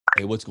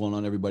Hey, what's going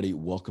on, everybody?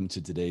 Welcome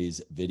to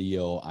today's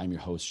video. I'm your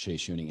host,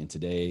 Chewning, and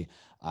today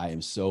I am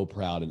so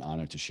proud and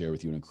honored to share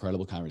with you an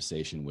incredible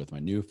conversation with my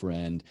new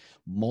friend,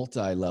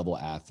 multi-level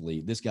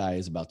athlete. This guy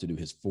is about to do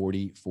his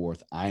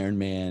 44th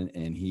Ironman,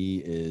 and he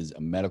is a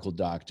medical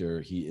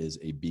doctor. He is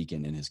a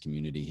beacon in his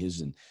community.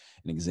 He's an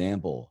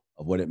example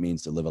of what it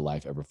means to live a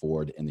life ever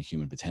forward and the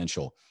human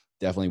potential.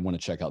 Definitely want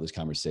to check out this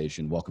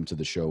conversation. Welcome to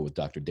the show with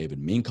Dr. David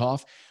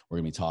Minkoff. We're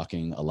going to be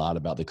talking a lot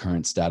about the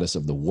current status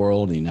of the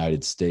world, the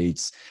United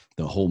States,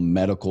 the whole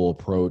medical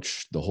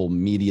approach, the whole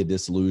media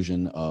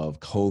disillusion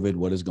of COVID,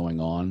 what is going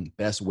on,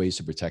 best ways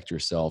to protect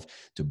yourself,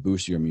 to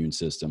boost your immune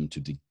system,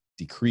 to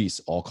decrease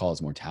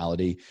all-cause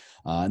mortality.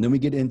 And then we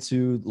get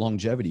into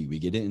longevity. We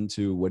get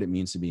into what it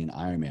means to be an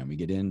Ironman. We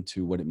get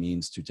into what it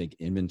means to take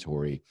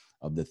inventory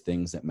of the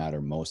things that matter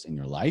most in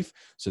your life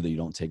so that you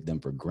don't take them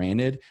for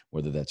granted,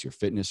 whether that's your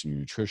fitness, your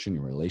nutrition,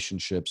 your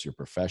relationships, your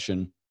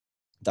profession.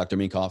 Dr.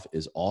 Minkoff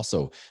is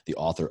also the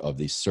author of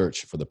The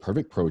Search for the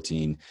Perfect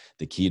Protein,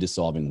 the key to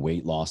solving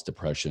weight loss,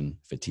 depression,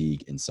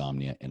 fatigue,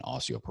 insomnia, and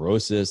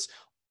osteoporosis.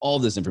 All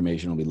this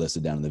information will be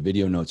listed down in the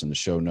video notes and the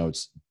show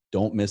notes.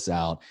 Don't miss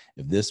out.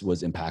 If this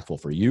was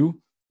impactful for you,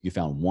 you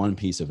found one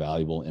piece of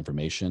valuable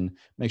information,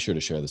 make sure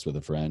to share this with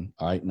a friend.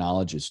 All right,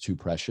 knowledge is too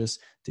precious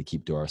to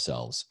keep to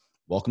ourselves.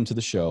 Welcome to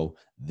the show.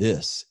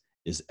 This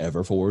is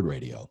Ever Forward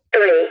Radio.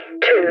 3,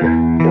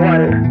 2,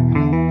 1.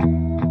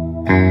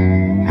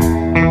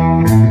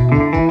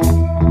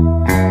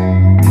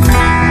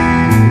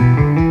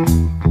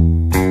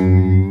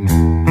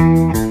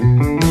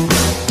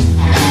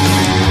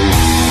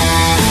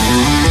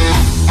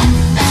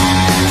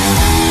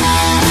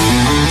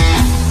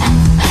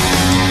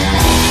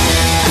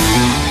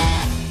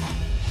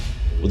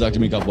 Dr.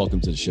 Minkoff,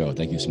 welcome to the show.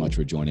 Thank you so much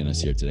for joining us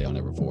here today on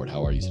Ever Forward.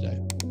 How are you today?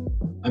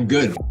 I'm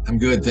good.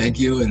 Thank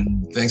you.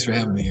 And thanks for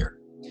having me here.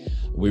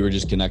 We were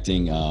just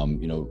connecting.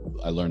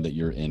 I learned that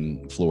you're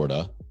in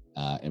Florida,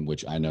 in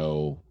which I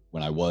know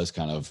when I was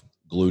kind of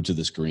glued to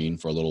the screen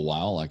for a little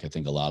while, like I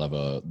think a lot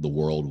of the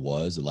world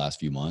was the last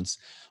few months,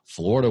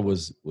 Florida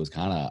was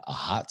kind of a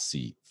hot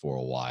seat for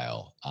a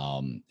while.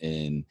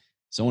 And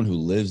someone who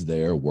lives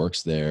there,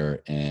 works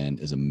there, and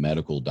is a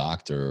medical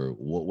doctor,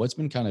 what's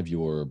been kind of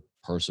your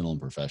personal and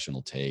professional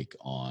take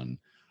on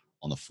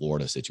the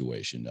Florida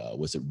situation?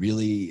 Was it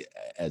really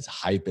as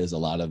hype as a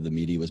lot of the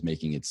media was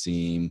making it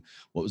seem?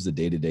 What was the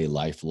day-to-day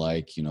life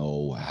like?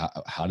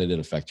 How did it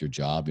affect your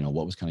job?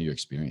 What was kind of your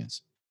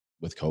experience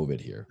with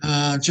COVID here?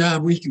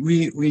 Job,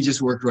 we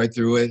just worked right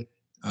through it.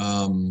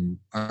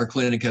 Our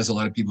clinic has a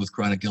lot of people with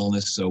chronic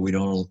illness, so we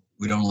don't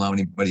allow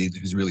anybody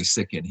who's really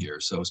sick in here.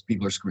 So if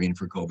people are screened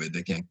for COVID,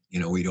 they can't,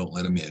 we don't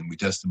let them in. We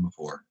test them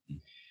before.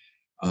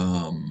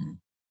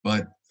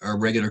 But our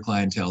regular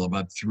clientele,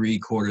 about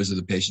 3/4 of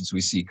the patients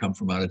we see come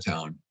from out of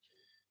town.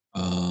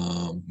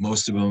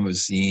 Most of them have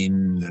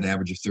seen an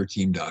average of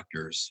 13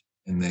 doctors,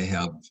 and they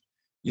have,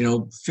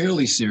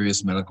 fairly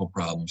serious medical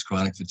problems: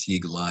 chronic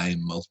fatigue, Lyme,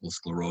 multiple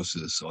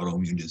sclerosis,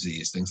 autoimmune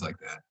disease, things like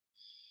that.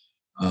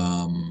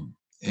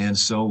 And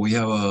so we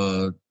have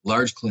a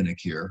large clinic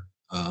here.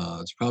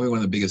 It's probably one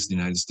of the biggest in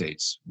the United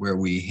States, where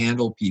we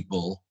handle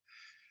people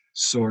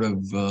sort of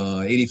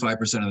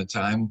 85% of the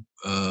time.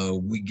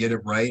 We get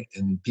it right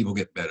and people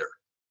get better.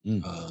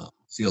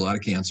 See a lot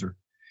of cancer.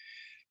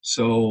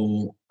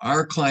 So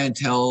our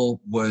clientele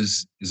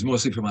is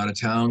mostly from out of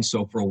town.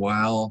 So for a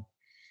while,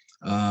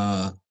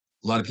 a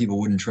lot of people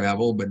wouldn't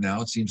travel, but now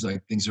it seems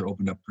like things are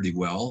opened up pretty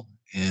well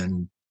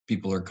and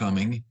people are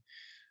coming.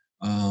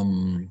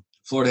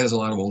 Florida has a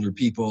lot of older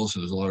people,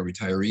 so there's a lot of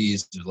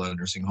retirees, there's a lot of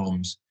nursing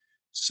homes.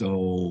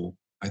 So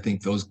I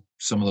think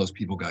some of those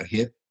people got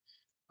hit.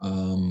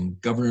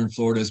 Governor in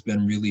Florida has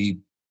been really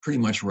pretty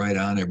much right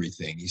on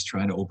everything. He's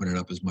trying to open it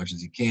up as much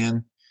as he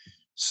can.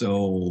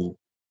 So,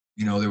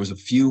 there was a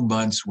few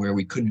months where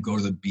we couldn't go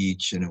to the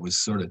beach, and it was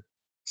sort of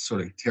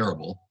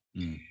terrible.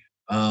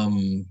 Not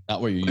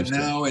what you're used to.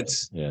 Now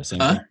it's same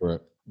thing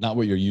for not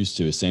what you're used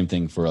to. Same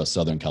thing for us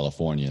Southern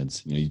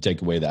Californians. You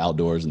take away the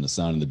outdoors and the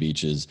sun and the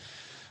beaches,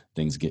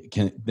 things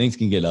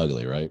can get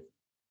ugly, right?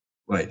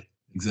 Right,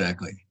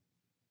 exactly.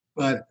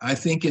 But I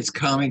think it's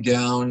calming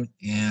down,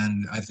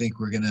 and I think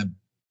we're gonna,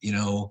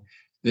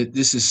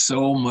 this is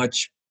so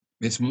much.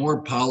 It's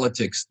more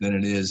politics than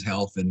it is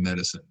health and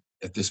medicine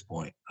at this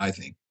point, I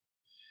think.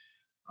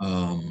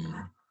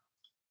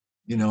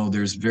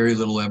 There's very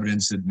little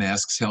evidence that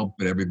masks help,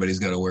 but everybody's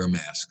got to wear a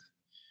mask.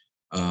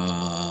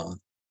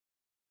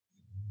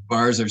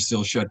 Bars are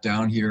still shut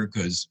down here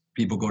because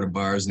people go to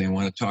bars and they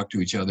want to talk to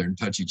each other and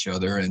touch each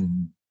other,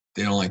 and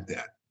they don't like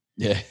that.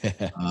 Yeah.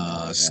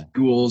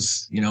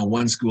 Schools,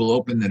 one school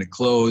opened, then it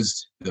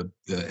closed. The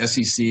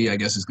SEC, I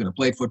guess, is going to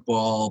play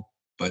football,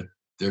 but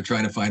they're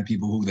trying to find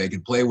people who they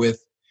can play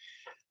with.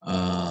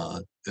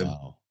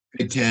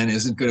 Big Ten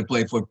isn't going to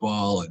play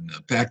football, and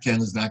the Pac-10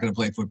 is not going to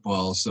play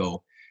football.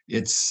 So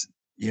it's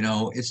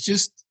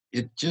just.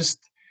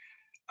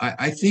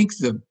 I think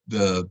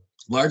the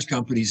large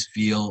companies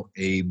feel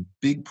a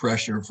big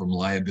pressure from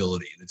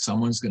liability that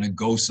someone's going to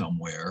go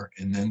somewhere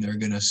and then they're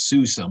going to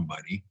sue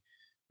somebody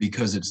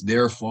because it's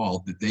their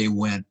fault that they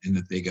went and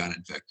that they got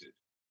infected.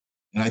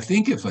 And I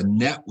think if a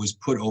net was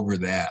put over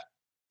that,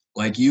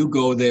 like you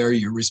go there,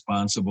 you're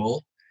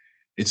responsible.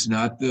 It's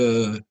not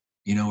the,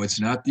 it's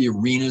not the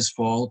arena's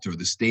fault or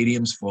the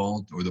stadium's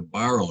fault or the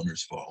bar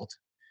owner's fault.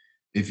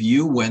 If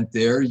you went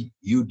there,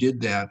 you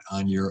did that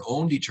on your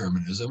own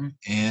determinism,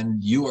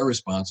 and you are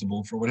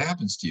responsible for what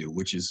happens to you,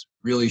 which is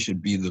really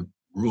should be the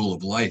rule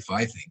of life,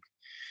 I think.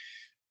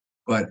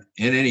 But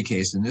in any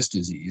case, in this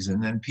disease,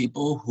 and then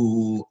people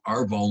who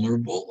are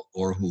vulnerable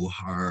or who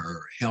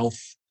are health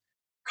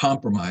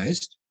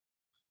compromised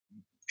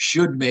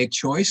should make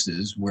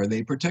choices where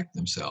they protect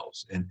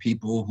themselves. And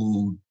people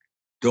who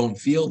don't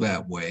feel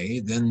that way,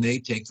 then they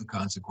take the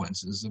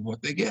consequences of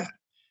what they get.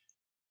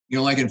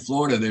 Like in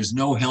Florida, there's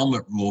no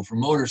helmet rule for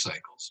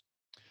motorcycles.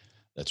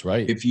 That's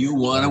right. If you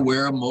want to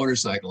wear a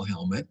motorcycle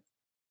helmet,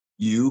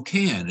 you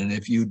can. And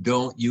if you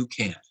don't, you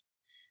can't.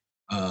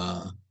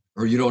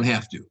 Or you don't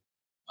have to.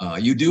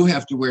 You do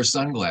have to wear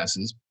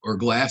sunglasses or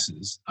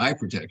glasses, eye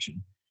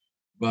protection.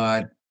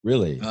 But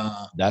really,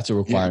 that's a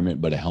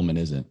requirement, but a helmet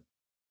isn't.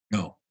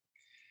 No.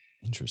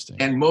 Interesting.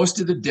 And most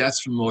of the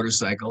deaths from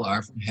motorcycle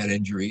are from head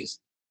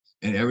injuries.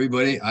 And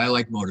I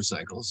like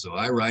motorcycles, so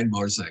I ride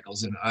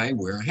motorcycles and I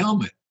wear a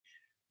helmet.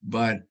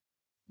 But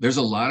there's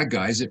a lot of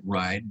guys that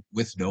ride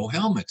with no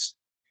helmets,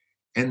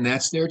 and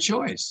that's their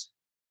choice.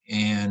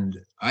 And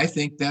I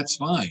think that's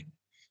fine.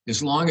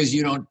 As long as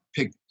you don't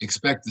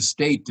expect the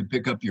state to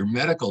pick up your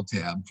medical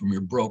tab from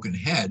your broken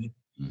head,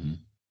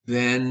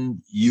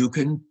 then you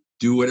can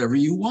do whatever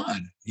you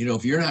want.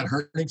 If you're not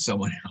hurting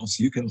someone else,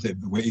 you can live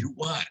the way you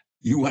want.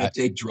 You want to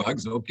take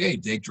drugs, okay,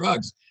 take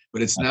drugs.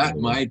 But it's not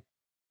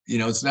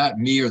it's not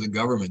me or the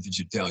government that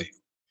should tell you,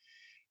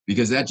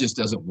 because that just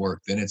doesn't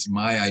work. Then it's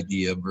my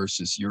idea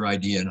versus your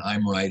idea, and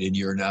I'm right and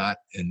you're not,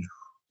 and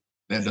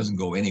that doesn't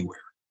go anywhere.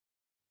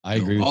 I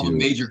agree with you. All the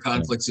major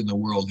conflicts in the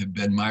world have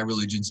been my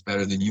religion's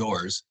better than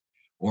yours,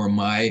 or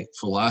my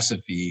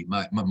philosophy,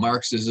 my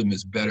Marxism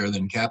is better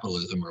than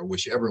capitalism, or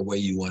whichever way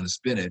you want to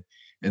spin it,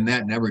 and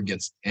that never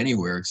gets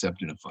anywhere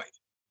except in a fight.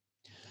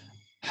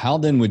 How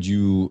then would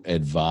you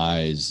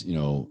advise,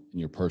 in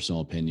your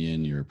personal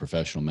opinion, your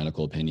professional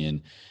medical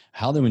opinion,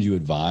 how then would you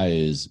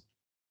advise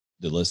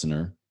the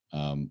listener,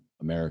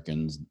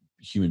 Americans,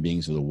 human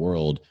beings of the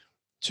world,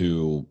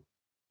 to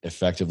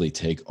effectively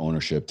take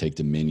ownership, take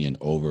dominion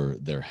over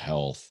their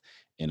health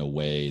in a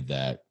way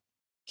that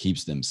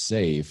keeps them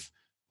safe,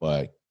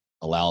 but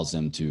allows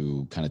them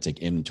to kind of take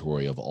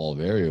inventory of all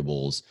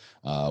variables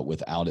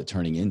without it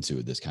turning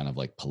into this kind of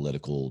like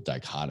political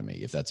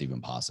dichotomy, if that's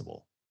even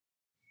possible?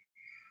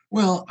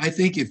 Well, I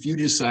think if you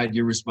decide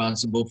you're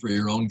responsible for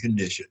your own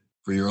condition,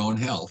 for your own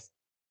health,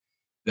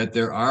 that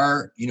there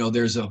are,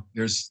 there's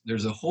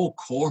a whole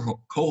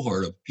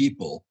cohort of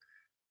people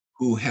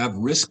who have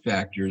risk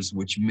factors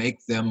which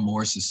make them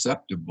more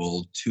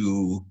susceptible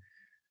to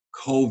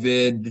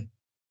COVID,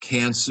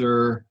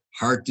 cancer,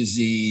 heart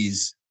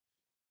disease,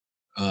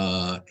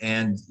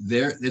 and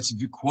it's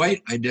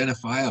quite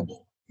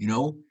identifiable.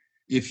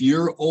 If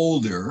you're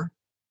older,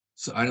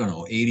 so I don't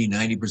know, 80,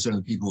 90% of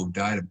the people who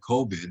died of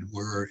COVID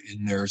were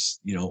in their,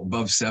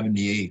 above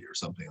 78 or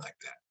something like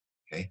that,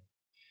 okay?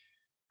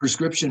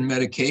 Prescription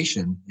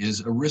medication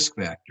is a risk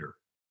factor.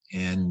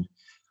 And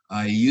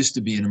I used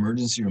to be an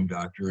emergency room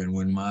doctor, and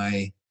when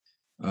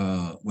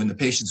the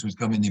patients would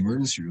come in the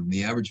emergency room,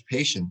 the average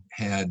patient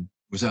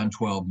was on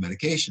 12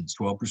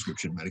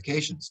 prescription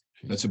medications.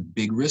 That's a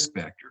big risk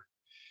factor.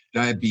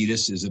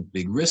 Diabetes is a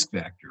big risk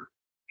factor.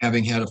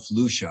 Having had a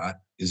flu shot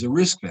is a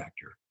risk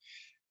factor.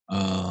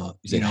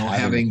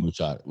 Having a flu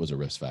shot was a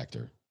risk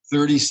factor.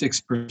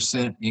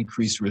 36%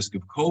 increased risk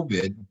of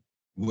COVID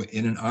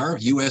in an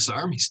U.S.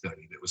 Army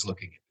study that was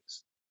looking at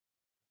this.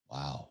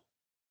 Wow.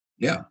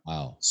 Yeah.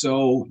 Wow.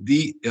 So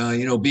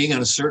being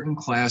on certain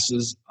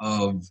classes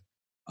of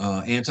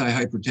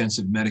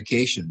antihypertensive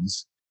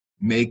medications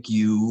make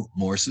you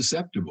more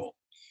susceptible.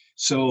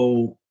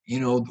 So,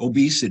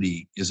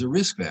 obesity is a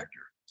risk factor.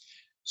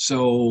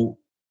 So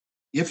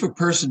if a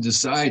person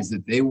decides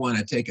that they want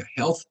to take a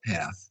health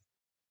path,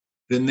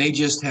 then they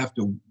just have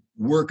to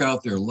work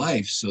out their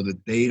life so that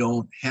they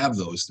don't have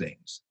those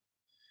things.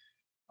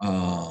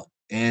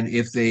 And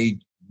if they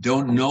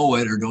don't know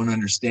it or don't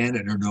understand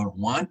it or don't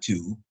want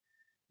to,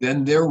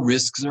 then their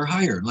risks are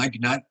higher. Like,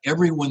 not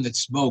everyone that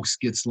smokes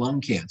gets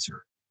lung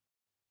cancer,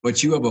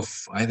 but you have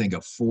I think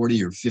a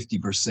 40 or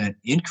 50%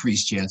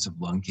 increased chance of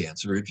lung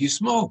cancer if you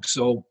smoke.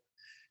 So,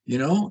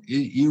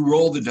 you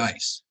roll the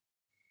dice.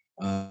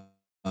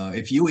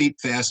 If you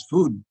eat fast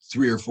food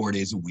 3 or 4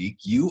 days a week,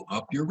 you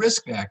up your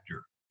risk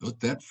factor. But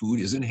that food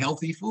isn't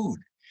healthy food.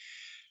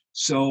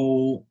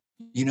 So,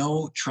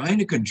 trying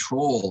to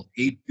control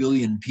 8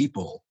 billion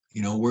people,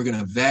 we're going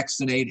to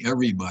vaccinate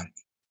everybody,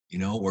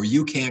 or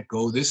you can't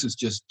go. This is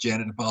just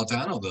Janet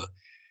Napolitano,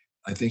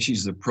 I think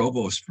she's the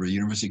provost for the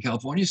University of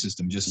California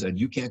system, just said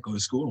you can't go to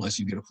school unless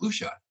you get a flu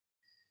shot.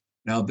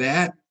 Now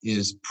that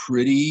is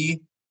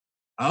pretty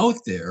out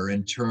there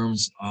in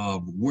terms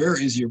of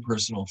where is your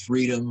personal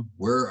freedom?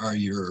 Where are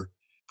your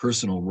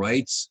personal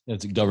rights.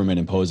 It's government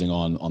imposing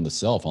on the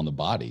self, on the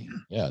body.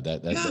 Yeah,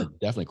 that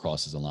definitely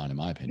crosses the line, in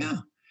my opinion. Yeah.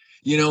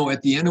 You know,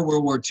 at the end of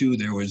World War II,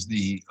 there was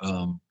the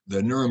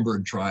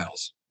Nuremberg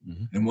trials.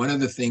 Mm-hmm. And one of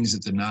the things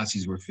that the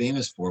Nazis were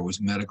famous for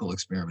was medical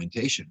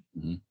experimentation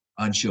Mm-hmm.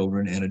 on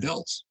children and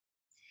adults.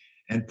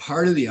 And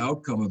part of the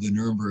outcome of the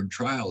Nuremberg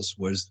trials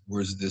was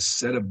this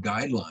set of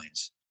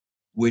guidelines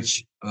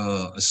which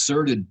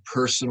asserted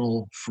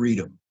personal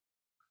freedom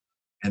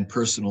and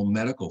personal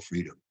medical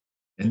freedom,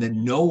 and that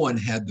no one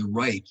had the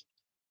right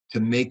to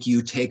make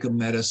you take a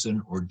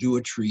medicine or do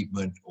a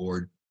treatment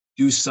or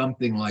do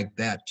something like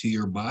that to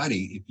your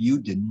body if you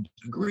didn't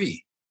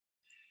agree.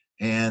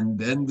 And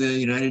then the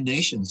United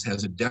Nations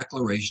has a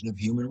Declaration of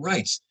Human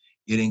Rights.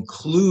 It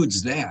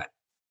includes that.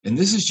 And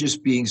this is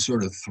just being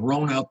sort of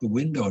thrown out the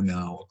window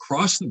now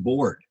across the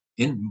board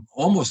in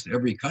almost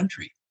every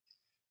country,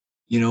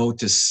 you know,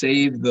 to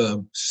save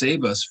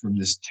us from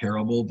this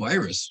terrible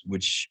virus,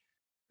 which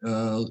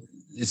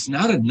it's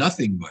not a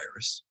nothing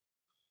virus,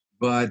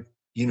 but,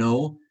 you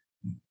know,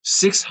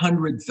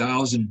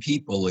 600,000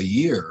 people a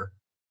year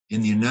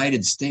in the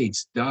United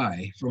States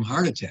die from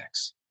heart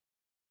attacks.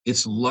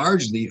 It's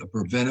largely a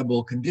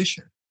preventable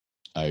condition.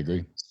 I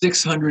agree.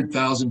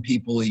 600,000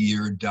 people a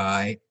year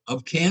die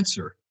of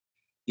cancer.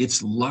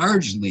 It's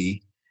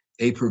largely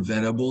a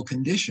preventable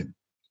condition.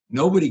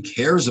 Nobody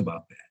cares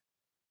about that.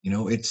 You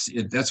know,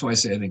 that's why I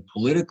say I think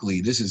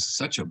politically this is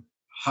such a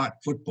hot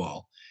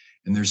football,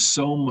 and there's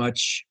so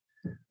much,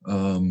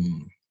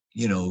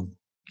 you know,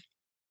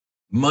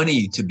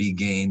 money to be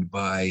gained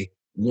by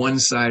one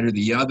side or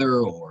the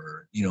other,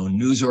 or, you know,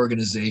 news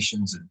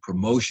organizations and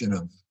promotion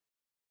of,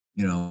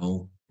 you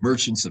know,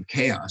 merchants of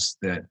chaos,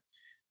 that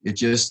it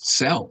just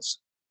sells.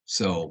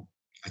 So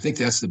I think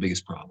that's the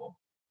biggest problem.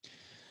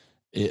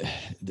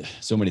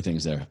 So many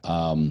things there.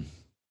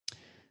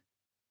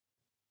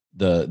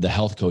 The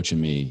health coach in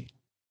me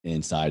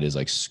inside is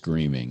like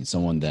screaming.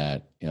 Someone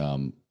that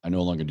I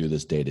no longer do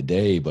this day to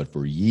day, but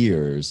for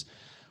years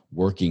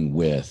working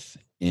with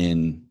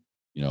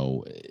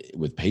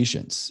with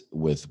patients,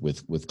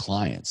 with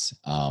clients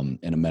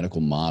in a medical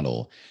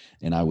model.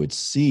 And I would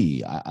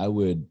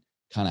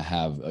kind of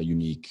have a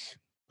unique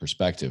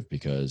perspective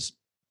because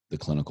the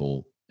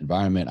clinical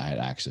environment, I had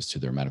access to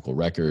their medical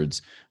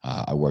records.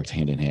 I worked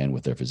hand in hand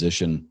with their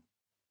physician.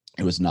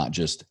 It was not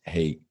just,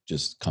 hey,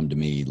 just come to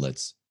me,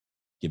 let's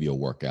give you a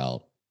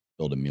workout,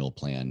 build a meal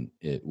plan.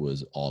 It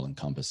was all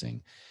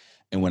encompassing.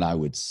 And when I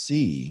would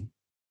see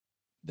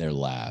their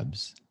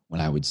labs, when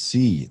I would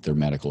see their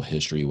medical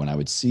history, when I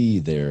would see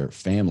their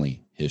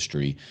family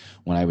history,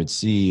 when I would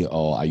see,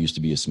 oh, I used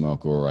to be a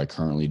smoker, or I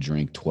currently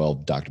drink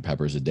 12 Dr.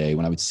 Peppers a day,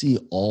 when I would see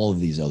all of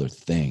these other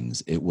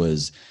things, it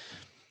was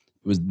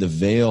the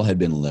veil had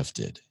been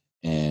lifted,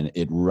 and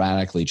it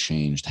radically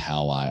changed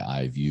how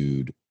I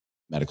viewed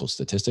medical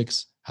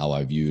statistics, how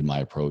I viewed my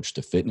approach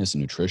to fitness and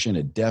nutrition.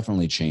 It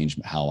definitely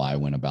changed how I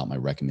went about my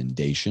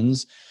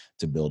recommendations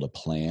to build a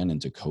plan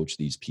and to coach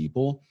these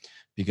people,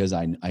 because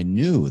I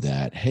knew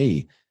that,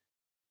 hey,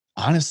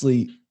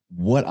 honestly,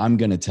 what I'm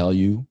going to tell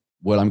you,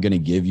 what I'm going to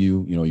give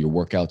you, you know, your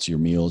workouts, your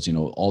meals, you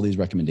know, all these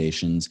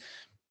recommendations,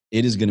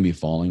 it is going to be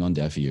falling on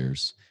deaf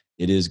ears.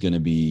 It is going to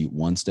be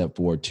one step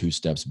forward, two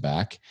steps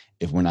back,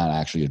 if we're not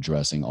actually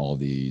addressing all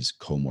these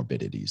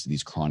comorbidities,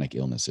 these chronic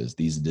illnesses,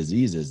 these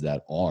diseases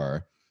that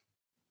are,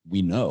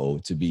 we know,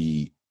 to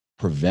be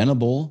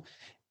preventable,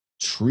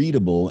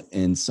 treatable,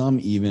 and some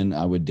even,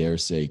 I would dare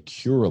say,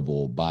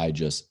 curable by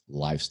just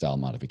lifestyle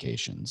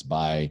modifications,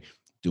 by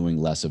doing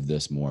less of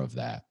this, more of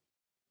that.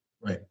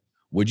 Right.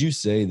 Would you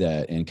say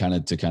that, and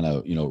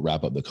to you know,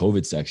 wrap up the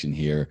COVID section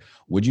here,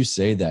 would you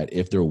say that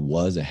if there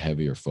was a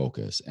heavier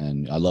focus,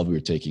 and I love we were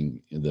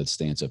taking the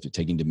stance of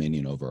taking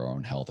dominion over our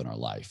own health and our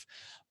life,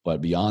 but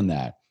beyond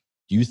that,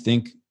 do you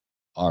think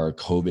our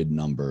COVID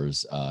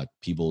numbers,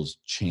 people's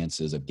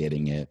chances of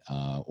getting it,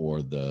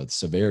 or the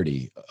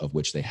severity of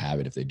which they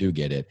have it, if they do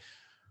get it,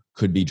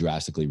 could be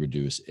drastically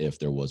reduced if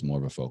there was more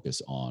of a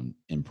focus on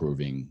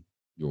improving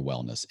your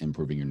wellness,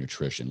 improving your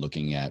nutrition,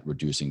 looking at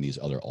reducing these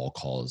other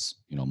all-cause,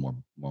 you know, more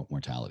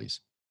mortalities?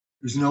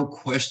 There's no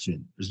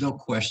question. There's no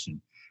question.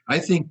 I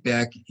think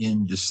back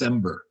in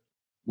December,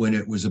 when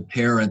it was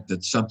apparent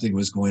that something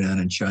was going on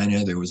in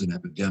China, there was an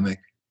epidemic,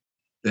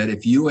 that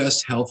if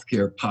U.S.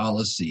 healthcare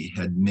policy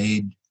had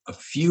made a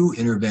few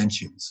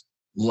interventions,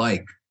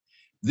 like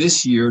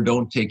this year,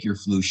 don't take your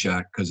flu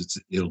shot because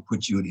it'll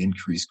put you at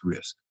increased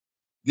risk.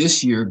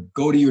 This year,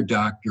 go to your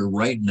doctor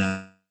right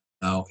now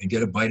and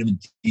get a vitamin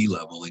D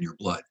level in your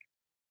blood.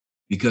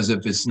 Because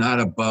if it's not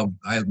above,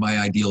 my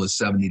ideal is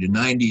 70 to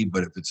 90,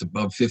 but if it's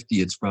above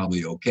 50, it's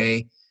probably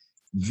okay.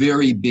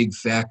 Very big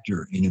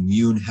factor in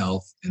immune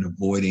health and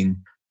avoiding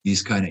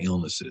these kind of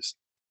illnesses.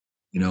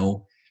 You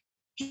know,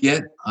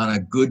 get on a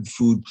good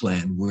food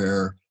plan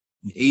where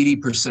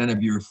 80%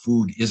 of your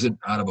food isn't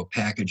out of a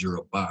package or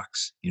a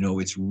box. You know,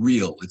 it's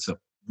real. It's a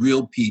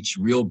real peach,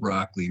 real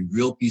broccoli,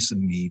 real piece of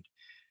meat.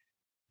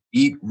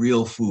 Eat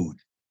real food.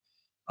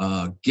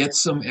 Get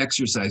some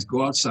exercise,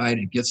 go outside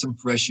and get some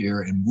fresh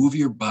air and move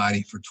your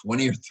body for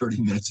 20 or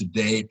 30 minutes a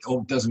day.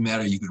 Oh, it doesn't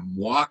matter. You can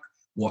walk,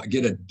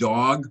 get a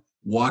dog,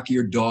 walk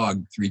your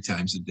dog 3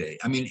 times a day.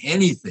 I mean,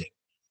 anything,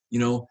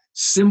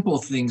 simple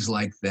things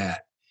like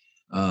that.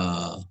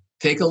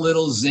 Take a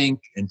little zinc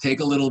and take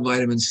a little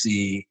vitamin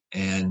C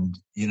and,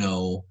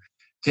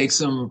 take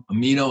some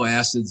amino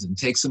acids and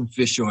take some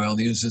fish oil.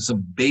 These are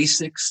some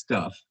basic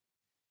stuff.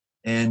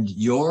 And if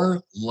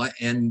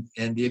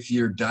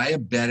you're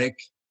diabetic,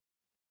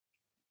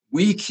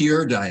 we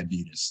cure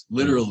diabetes,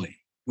 literally.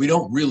 We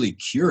don't really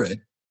cure it,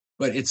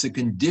 but it's a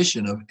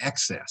condition of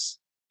excess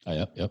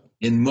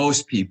in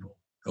most people,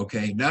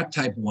 okay? Not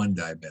type 1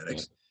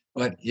 diabetics.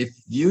 But if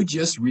you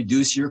just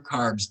reduce your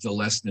carbs to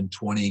less than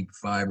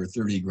 25 or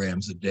 30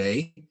 grams a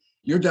day,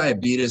 your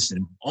diabetes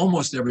in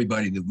almost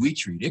everybody that we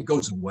treat, it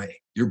goes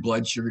away. Your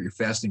blood sugar, your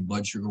fasting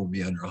blood sugar will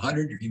be under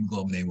 100. Your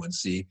hemoglobin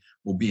A1C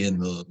will be in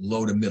the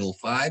low to middle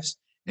 5s,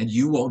 and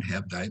you won't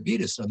have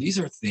diabetes. So these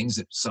are things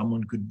that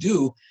someone could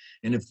do.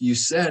 And if you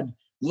said,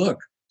 look,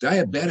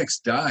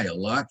 diabetics die a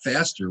lot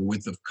faster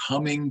with the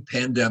coming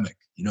pandemic,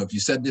 if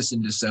you said this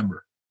in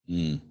December,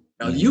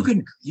 now you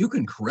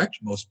can correct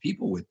most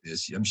people with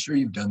this. I'm sure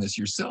you've done this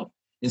yourself.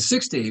 In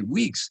 6 to 8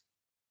 weeks,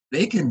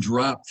 they can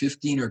drop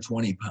 15 or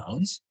 20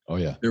 pounds. Oh,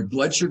 yeah. Their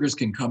blood sugars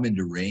can come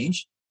into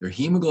range. Their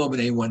hemoglobin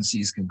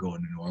A1Cs can go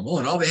into normal.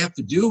 And all they have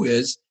to do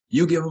is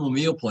you give them a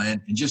meal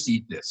plan and just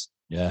eat this.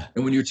 Yeah.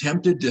 And when you're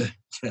tempted to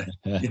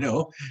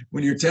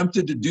when you're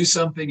tempted to do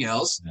something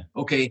else,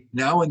 okay,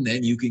 now and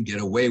then you can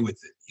get away with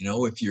it.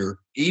 If you're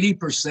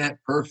 80%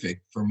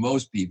 perfect, for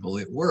most people,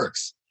 it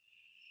works.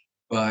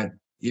 But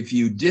if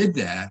you did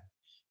that,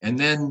 and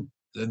then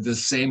the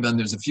same, then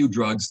there's a few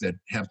drugs that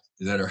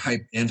are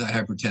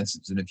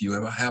antihypertensives. And if you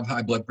have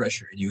high blood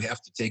pressure and you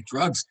have to take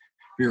drugs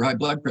for your high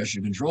blood pressure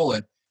to control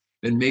it,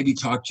 then maybe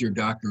talk to your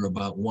doctor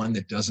about one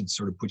that doesn't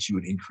sort of put you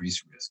at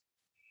increased risk.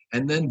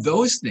 And then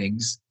those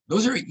things,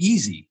 those are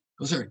easy.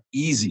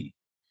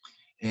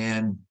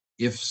 And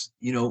if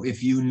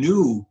you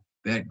knew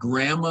that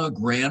grandma,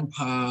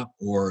 grandpa,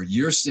 or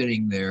you're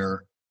sitting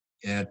there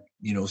at,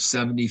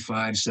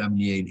 75,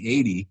 78,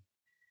 80,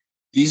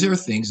 these are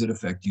things that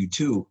affect you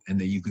too, and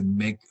that you can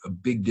make a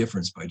big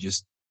difference by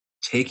just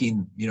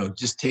taking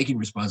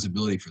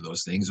responsibility for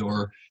those things,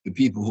 or the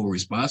people who are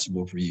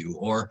responsible for you,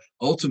 or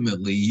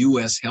ultimately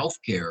U.S.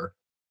 healthcare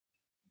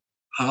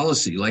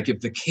policy. Like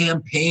if the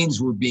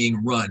campaigns were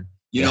being run,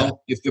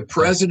 if the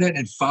president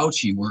and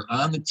Fauci were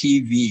on the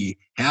TV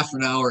half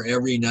an hour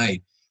every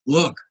night,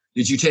 look,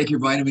 did you take your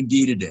vitamin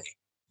D today?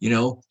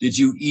 Did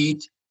you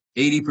eat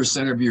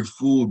 80% of your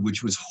food,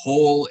 which was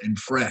whole and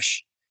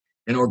fresh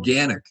and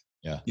organic?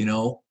 Yeah.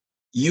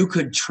 You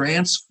could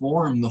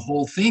transform the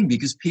whole thing,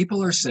 because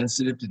people are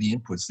sensitive to the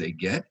inputs they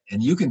get,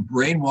 and you can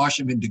brainwash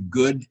them into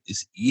good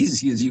as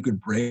easy as you can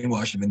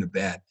brainwash them into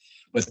bad.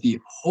 But the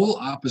whole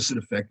opposite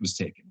effect was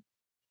taken.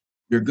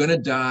 You're going to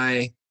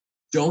die.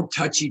 Don't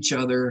touch each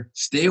other.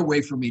 Stay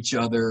away from each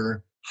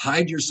other.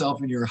 Hide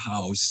yourself in your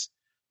house.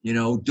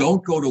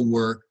 Don't go to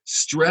work.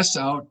 Stress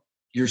out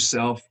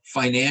yourself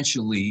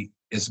financially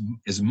as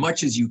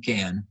much as you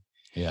can.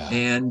 Yeah.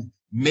 And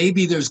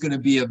maybe there's going to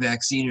be a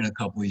vaccine in a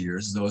couple of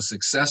years, though a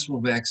successful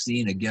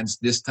vaccine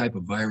against this type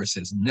of virus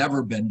has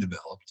never been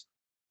developed.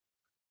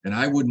 And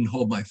I wouldn't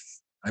hold my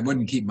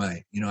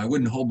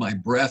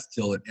breath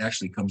till it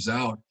actually comes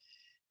out,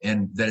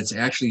 and that it's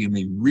actually going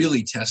to be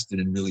really tested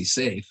and really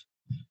safe,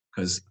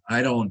 because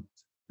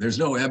there's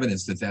no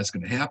evidence that that's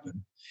going to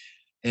happen.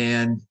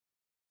 And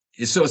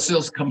so it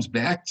still comes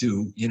back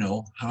to,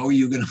 how are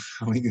you going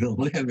to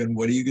live, and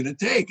what are you going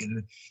to take?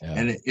 And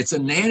it's a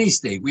nanny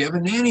state. We have a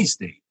nanny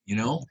state,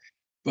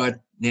 but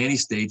nanny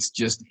states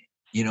just,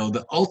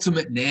 the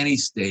ultimate nanny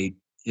state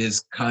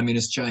is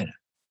communist China.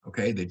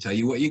 Okay. They tell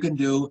you what you can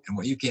do and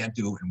what you can't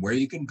do and where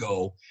you can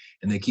go,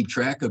 and they keep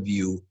track of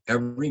you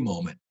every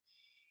moment.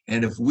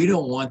 And if we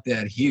don't want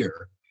that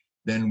here,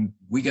 then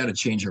we got to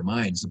change our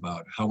minds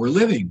about how we're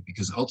living,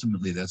 because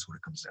ultimately that's what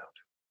it comes down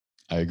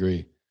to. I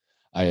agree.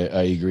 I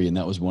agree. And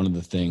that was one of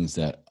the things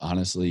that,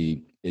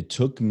 honestly, it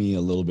took me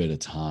a little bit of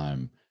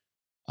time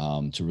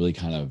to really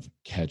kind of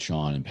catch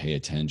on and pay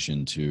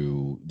attention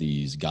to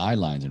these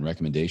guidelines and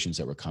recommendations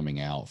that were coming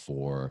out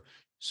for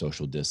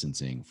social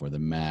distancing, for the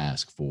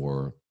mask,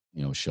 for,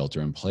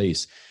 shelter in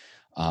place.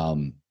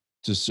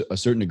 To a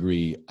certain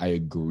degree, I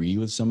agree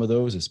with some of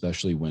those,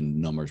 especially when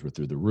numbers were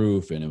through the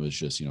roof and it was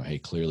just, hey,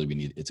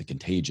 clearly it's a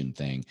contagion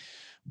thing.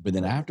 But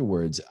then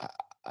afterwards,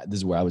 this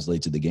is where I was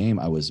late to the game.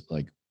 I was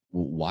like,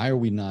 well, why are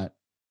we not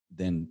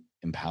then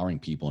empowering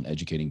people and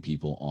educating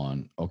people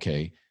on,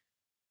 okay,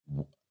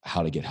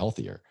 how to get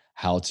healthier,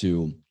 how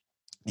to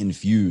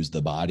infuse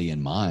the body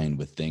and mind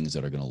with things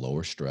that are going to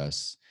lower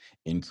stress,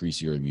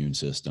 increase your immune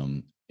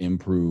system,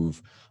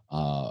 improve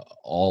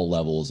all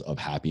levels of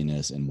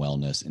happiness and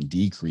wellness, and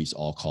decrease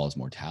all-cause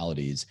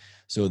mortalities,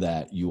 so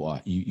that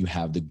you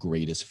have the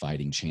greatest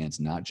fighting chance,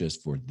 not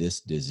just for this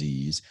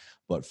disease,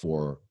 but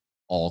for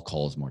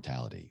all-cause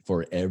mortality,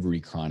 for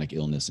every chronic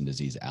illness and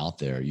disease out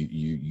there.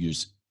 You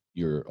just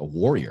you're a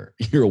warrior.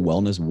 You're a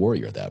wellness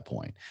warrior at that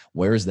point.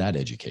 Where is that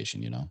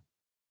education?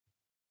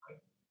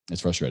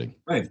 It's frustrating.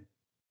 Right.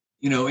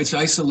 It's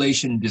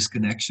isolation and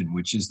disconnection,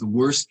 which is the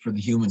worst for the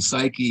human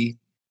psyche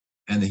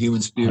and the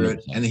human spirit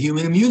 100%. and the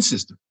human immune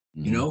system.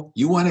 Mm-hmm.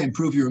 You want to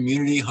improve your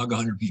immunity, hug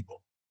 100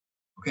 people,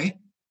 okay?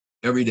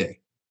 Every day.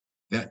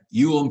 That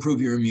you will improve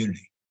your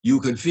immunity. You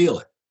can feel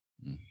it.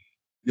 Mm-hmm.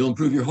 You'll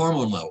improve your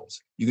hormone levels.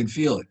 You can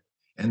feel it.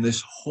 And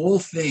this whole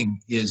thing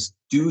is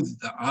do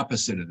the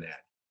opposite of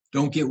that.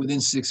 Don't get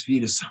within 6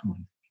 feet of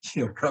someone.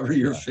 Cover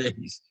your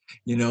face.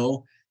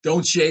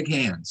 Don't shake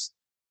hands.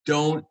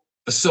 Don't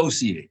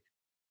associate.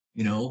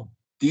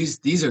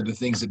 These are the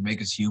things that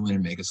make us human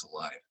and make us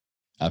alive.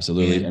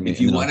 Absolutely. And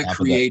if you want to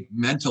create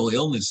mental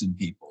illness in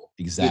people,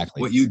 exactly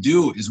what you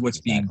do is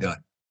what's being done.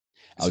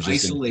 I was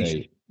just going to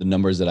say, the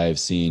numbers that I have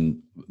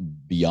seen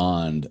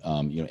beyond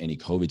any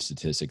COVID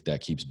statistic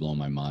that keeps blowing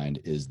my mind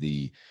is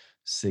the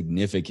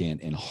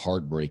significant and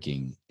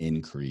heartbreaking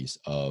increase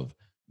of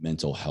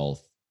mental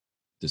health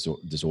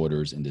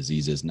disorders and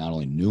diseases, not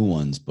only new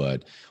ones,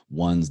 but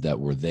ones that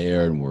were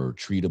there and were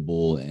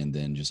treatable. And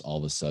then just all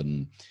of a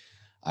sudden,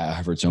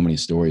 I've heard so many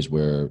stories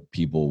where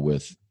people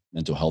with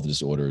mental health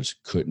disorders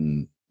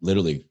couldn't,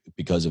 literally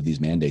because of these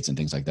mandates and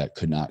things like that,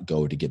 could not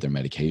go to get their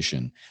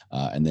medication.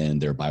 And then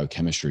their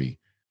biochemistry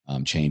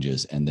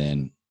changes, and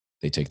then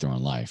they take their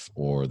own life,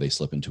 or they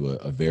slip into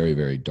a very,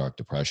 very dark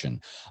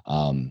depression.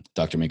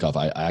 Dr. Minkoff,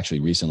 I actually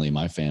recently,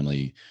 my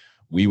family,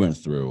 we went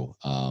through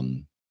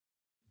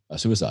a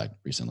suicide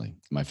recently.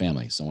 My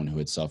family, someone who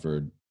had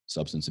suffered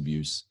substance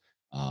abuse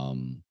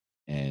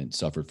and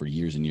suffered for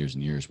years and years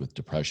and years with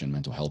depression,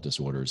 mental health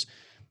disorders.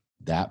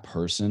 That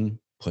person,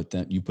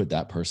 you put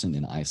that person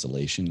in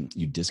isolation.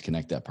 You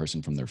disconnect that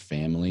person from their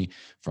family,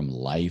 from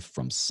life,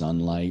 from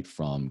sunlight,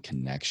 from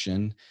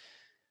connection.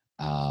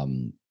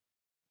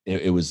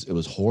 It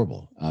was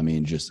horrible. I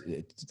mean, just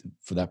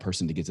for that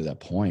person to get to that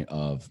point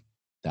of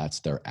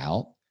they're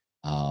out.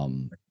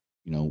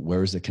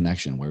 Where is the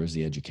connection? Where is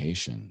the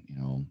education?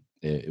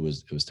 It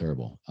was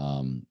terrible.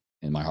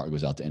 And my heart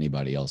goes out to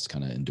anybody else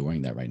kind of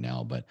enduring that right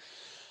now. But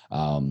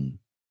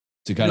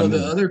to kind of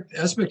the other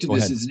aspect of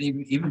this is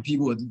even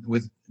people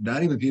with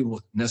not even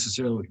people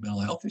necessarily with mental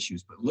health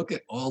issues, but look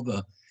at all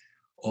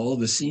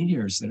the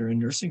seniors that are in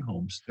nursing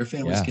homes. Their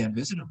families can't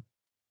visit them.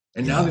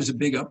 And now there's a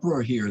big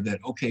uproar here that,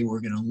 okay, we're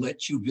going to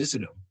let you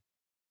visit them,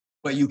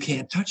 but you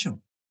can't touch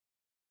them.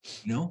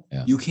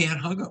 You can't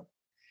hug them.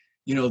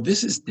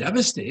 This is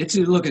devastating. It's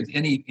look at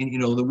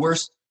the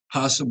worst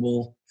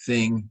possible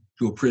thing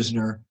to a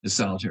prisoner is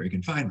solitary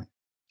confinement.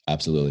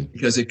 Absolutely.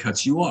 Because it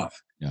cuts you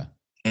off. Yeah.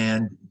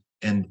 And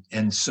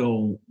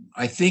so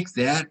I think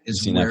that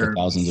is where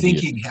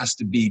thinking has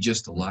to be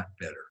just a lot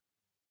better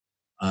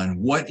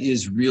on what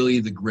is really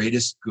the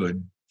greatest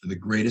good for the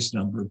greatest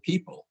number of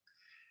people.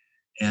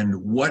 And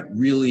what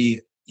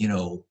really,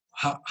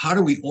 how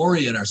do we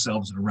orient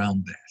ourselves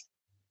around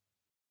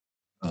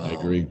that? I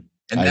agree.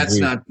 And that's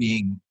not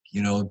being,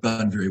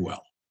 done very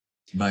well,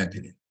 in my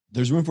opinion.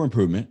 There's room for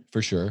improvement,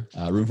 for sure.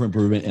 Room for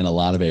improvement in a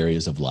lot of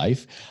areas of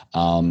life.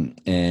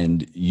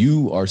 And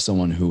you are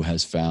someone who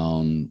has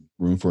found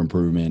room for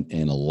improvement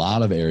in a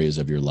lot of areas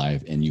of your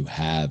life, and you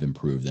have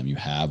improved them. You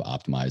have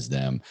optimized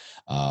them.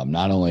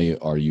 Not only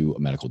are you a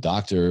medical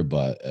doctor,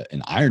 but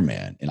an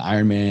Ironman,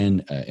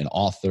 an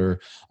author,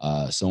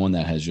 someone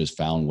that has just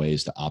found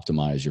ways to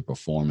optimize your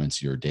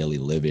performance, your daily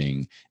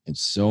living in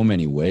so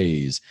many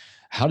ways.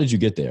 How did you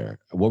get there?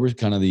 What were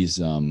kind of these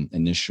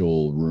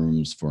initial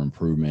rooms for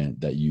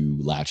improvement that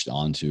you latched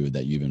onto,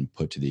 that you even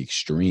put to the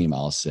extreme,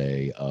 I'll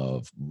say,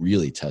 of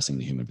really testing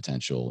the human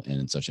potential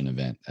in such an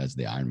event as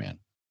the Ironman?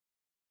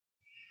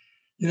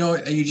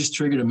 You just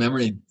triggered a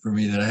memory for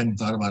me that I hadn't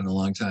thought about in a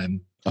long time.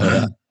 Oh,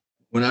 yeah.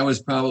 When I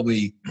was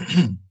probably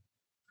 5th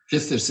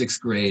or 6th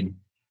grade,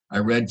 I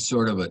read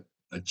sort of a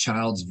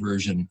child's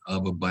version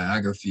of a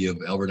biography of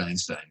Albert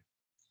Einstein.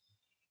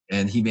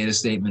 And he made a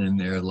statement in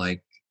there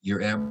like,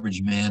 your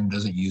average man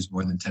doesn't use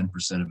more than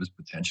 10% of his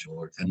potential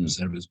or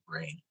 10% of his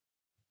brain.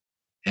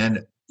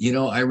 And,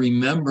 I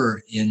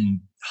remember in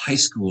high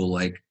school,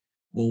 like,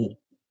 well,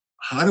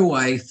 how do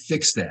I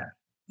fix that?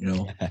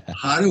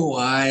 How do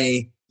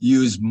I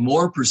use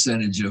more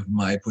percentage of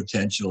my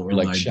potential or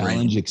my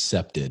challenge brain?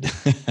 Accepted.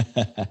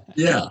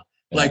 Yeah.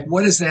 Like,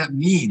 what does that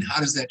mean? How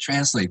does that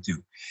translate to?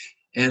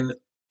 And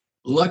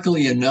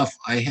luckily enough,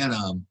 I had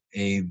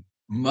a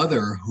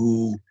mother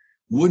who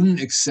wouldn't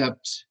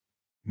accept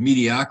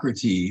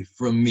mediocrity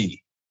from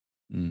me.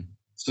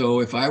 So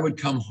if I would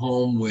come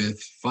home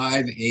with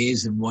 5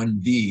 A's and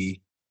 1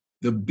 B,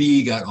 the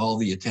B got all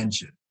the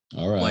attention.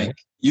 All right. Like,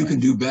 you can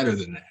do better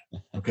than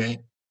that.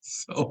 Okay.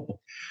 So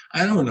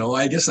I don't know.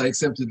 I guess I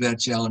accepted that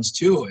challenge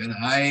too. And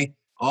I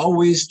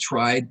always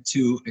tried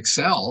to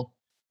excel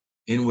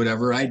in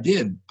whatever I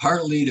did,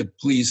 partly to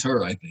please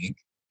her, I think.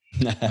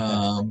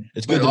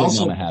 It's good to make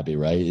mama happy,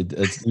 right?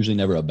 It's usually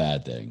never a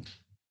bad thing.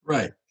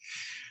 Right.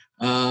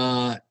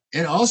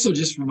 And also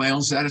just for my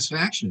own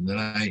satisfaction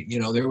that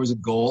there was a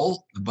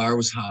goal, the bar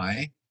was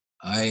high.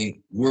 I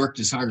worked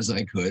as hard as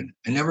I could.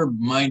 I never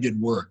minded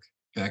work.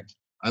 In fact,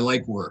 I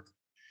like work.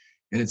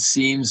 And it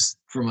seems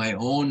for my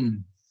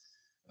own,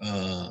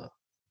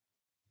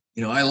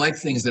 I like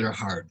things that are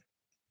hard.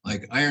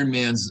 Like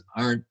Ironmans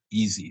aren't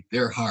easy.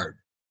 They're hard.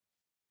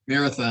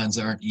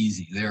 Marathons aren't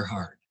easy. They're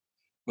hard.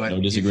 But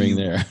No disagreeing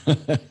there.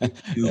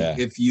 Yeah.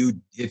 if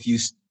you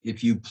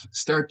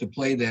start to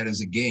play that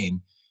as a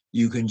game,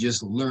 you can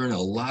just learn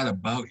a lot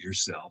about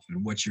yourself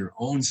and what your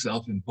own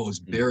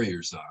self-imposed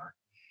barriers are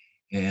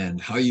and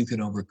how you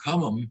can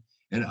overcome them.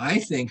 And I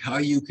think how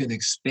you can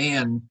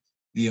expand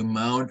the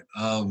amount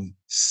of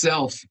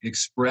self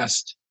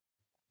expressed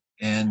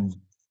and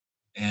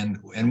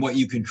what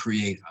you can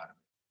create out of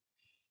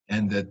it.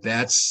 And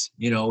that's,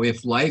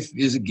 if life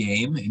is a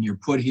game and you're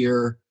put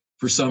here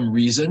for some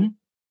reason,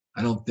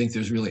 I don't think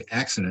there's really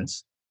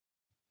accidents,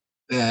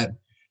 that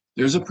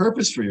there's a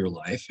purpose for your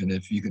life. And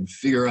if you can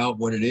figure out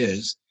what it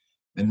is,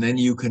 and then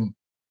you can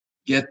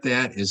get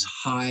that as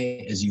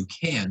high as you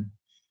can,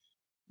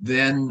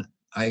 then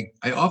I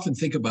often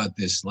think about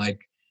this, like,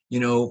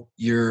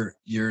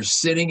 you're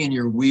sitting in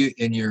your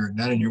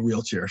not in your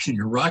wheelchair, in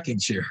your rocking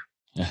chair,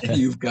 and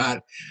you've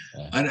got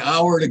an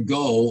hour to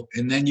go,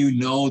 and then you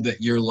know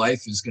that your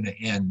life is going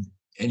to end,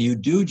 and you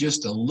do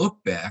just a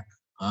look back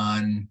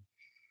on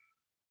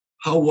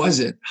how was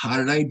it? How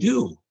did I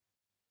do?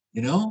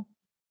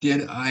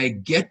 Did I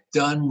get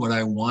done what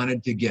I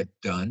wanted to get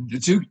done?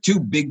 The two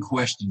big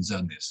questions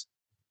on this.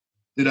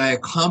 Did I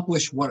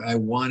accomplish what I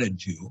wanted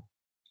to?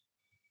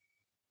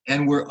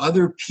 And were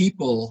other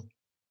people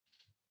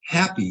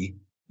happy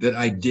that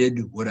I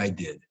did what I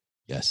did?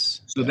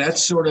 Yes. So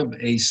that's sort of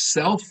a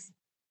self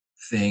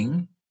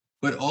thing,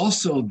 but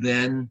also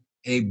then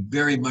a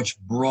very much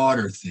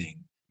broader thing.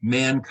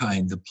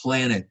 Mankind, the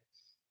planet,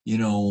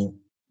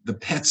 the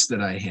pets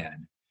that I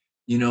had,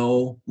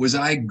 was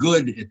I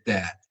good at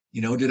that?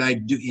 Did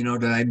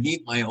I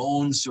meet my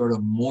own sort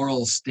of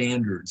moral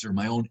standards or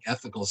my own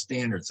ethical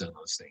standards on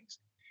those things?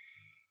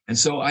 And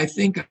so I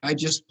think I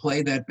just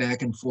play that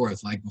back and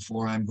forth. Like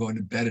before I'm going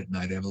to bed at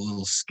night, I have a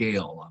little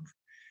scale of,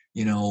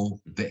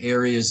 the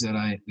areas that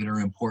are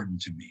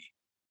important to me,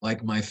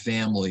 like my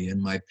family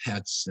and my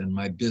pets and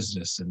my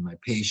business and my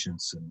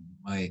patients and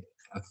my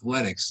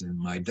athletics and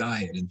my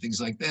diet and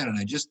things like that. And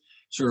I just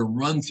sort of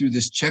run through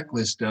this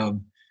checklist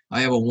of,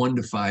 I have a 1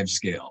 to 5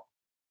 scale.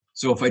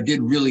 So if I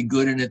did really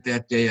good in it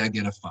that day, I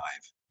get a 5.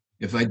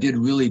 If I did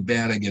really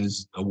bad, I get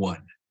a 1.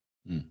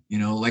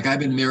 Like I've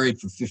been married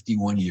for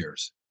 51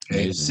 years.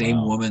 Okay, Amazing. same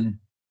Wow. woman,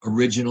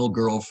 original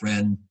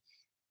girlfriend.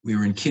 We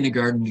were in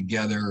kindergarten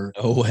together.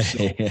 No way. So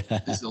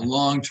it's a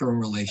long-term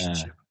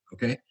relationship.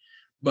 Okay.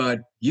 But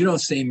you don't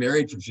stay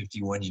married for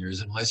 51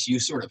 years unless you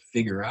sort of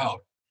figure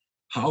out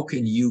how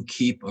can you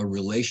keep a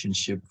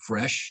relationship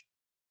fresh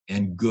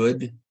and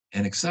good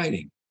and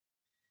exciting.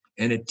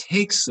 And it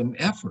takes some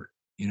effort,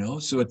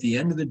 So at the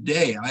end of the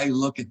day, I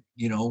look at,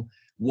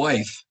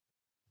 wife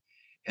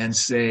and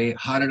say,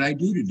 how did I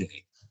do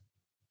today?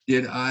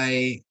 Did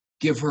I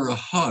give her a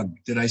hug?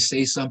 Did I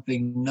say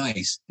something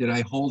nice? Did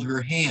I hold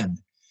her hand?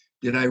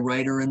 Did I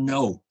write her a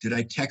note? Did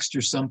I text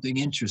her something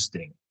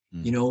interesting?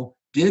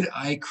 Did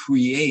I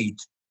create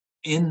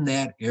in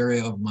that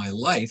area of my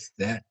life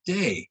that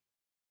day?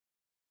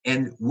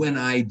 And when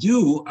I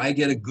do, I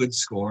get a good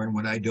score. And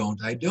when I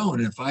don't, I don't.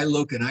 And if I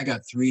look and I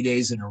got 3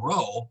 days in a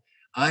row,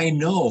 I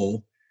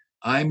know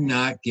I'm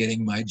not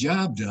getting my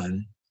job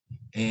done.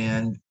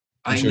 And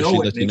I'm I sure know she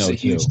it lets you makes know a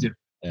huge too. difference.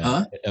 Yeah.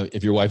 Huh?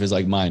 If your wife is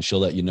like mine, she'll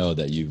let you know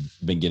that you've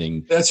been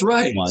getting. That's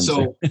right. ones.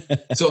 So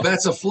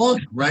that's a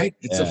flunk, right?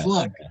 It's a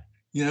flunk,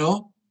 we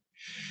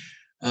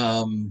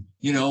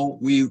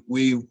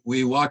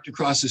walked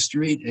across the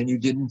street and you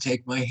didn't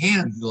take my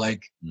hand.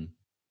 Like,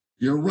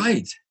 you're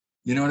right.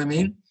 You know what I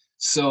mean?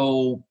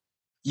 So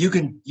you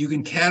can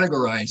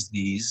categorize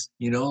these,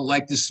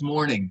 like this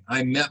morning,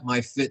 I met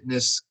my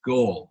fitness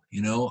goal.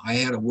 I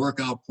had a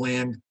workout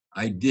plan.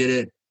 I did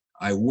it.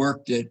 I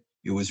worked it.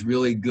 It was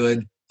really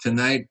good.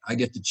 Tonight, I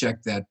get to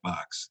check that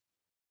box.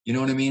 You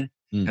know what I mean?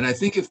 And I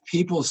think if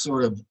people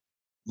sort of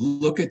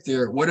look at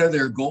what are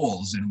their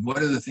goals and what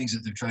are the things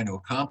that they're trying to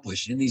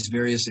accomplish in these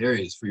various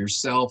areas for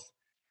yourself,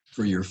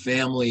 for your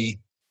family,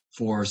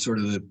 for sort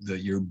of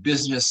your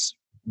business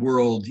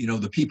world,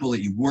 the people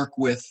that you work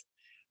with,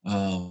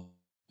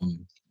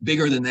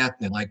 bigger than that,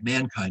 than like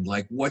mankind,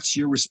 like what's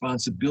your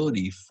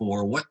responsibility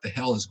for what the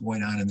hell is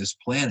going on in this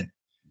planet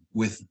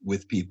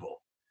with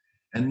people?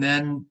 And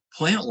then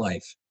plant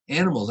life,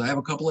 animals. I have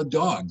a couple of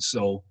dogs.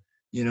 So,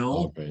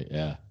 Oh, great.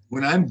 Yeah.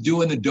 when I'm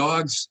doing the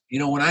dogs,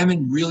 when I'm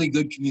in really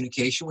good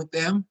communication with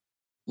them,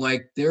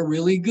 like they're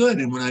really good.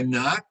 And when I'm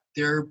not,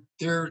 they're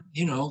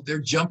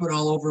jumping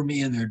all over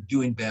me and they're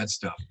doing bad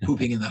stuff,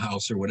 pooping in the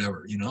house or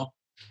whatever,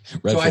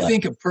 Red So flag. I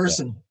think a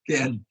person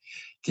can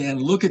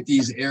look at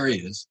these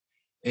areas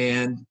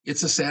and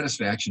it's a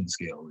satisfaction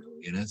scale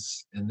really.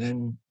 And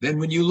then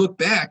when you look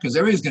back, because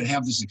everybody's going to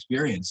have this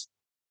experience,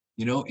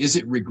 is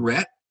it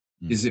regret?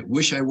 Is it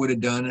wish I would have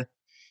done it?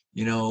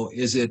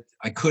 Is it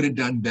I could have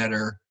done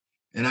better?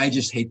 And I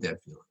just hate that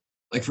feeling.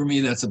 like for me,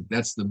 that's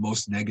the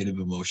most negative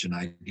emotion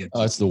I get.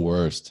 Oh, it's the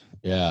worst.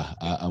 Yeah,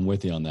 I'm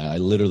with you on that. I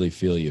literally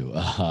feel you.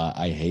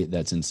 I hate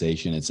that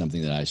sensation. It's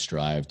something that I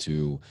strive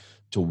to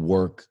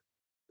work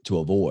to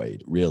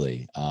avoid,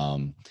 really.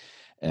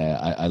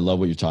 I love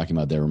what you're talking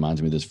about there.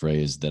 Reminds me of this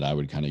phrase that I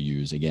would kind of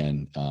use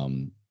again,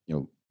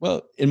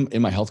 well,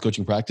 in my health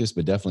coaching practice,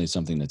 but definitely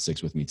something that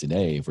sticks with me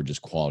today for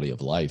just quality of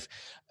life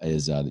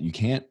is that you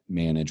can't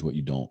manage what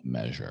you don't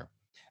measure.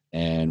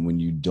 And when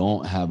you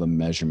don't have a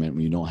measurement,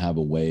 when you don't have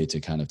a way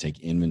to kind of take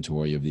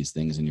inventory of these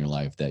things in your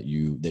life that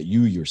you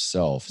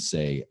yourself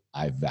say,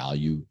 I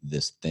value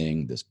this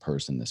thing, this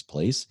person, this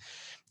place,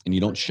 and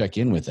you don't check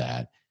in with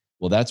that,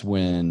 well, that's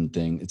when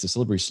it's a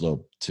slippery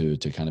slope to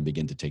kind of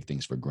begin to take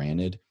things for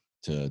granted,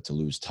 to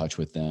lose touch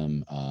with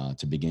them,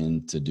 to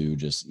begin to do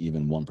just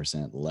even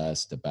 1%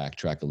 less, to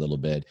backtrack a little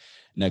bit.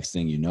 Next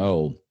thing you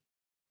know,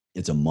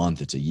 it's a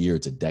month, it's a year,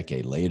 it's a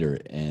decade later.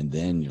 And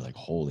then you're like,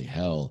 holy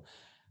hell,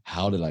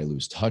 how did I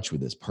lose touch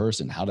with this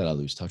person? How did I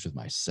lose touch with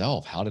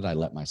myself? How did I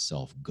let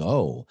myself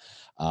go?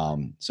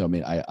 So, I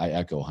mean, I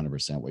echo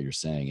 100% what you're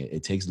saying.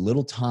 It takes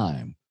little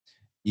time,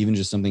 even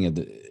just something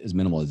as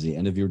minimal as the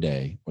end of your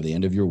day or the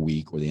end of your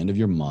week or the end of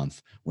your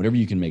month, whatever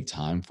you can make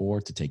time for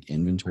to take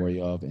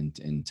inventory of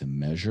and to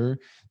measure,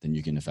 then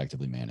you can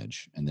effectively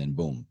manage. And then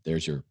boom,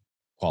 there's your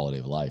quality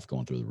of life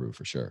going through the roof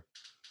for sure.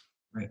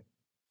 Right.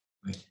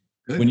 Good.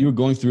 When you were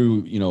going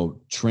through,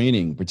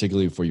 training,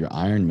 particularly for your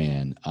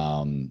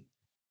Ironman,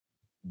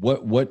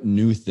 what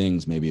new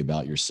things maybe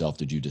about yourself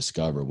did you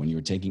discover when you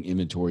were taking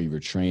inventory of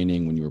your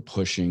training, when you were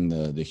pushing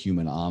the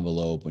human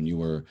envelope, when you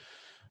were,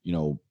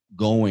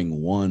 going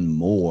one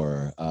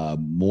more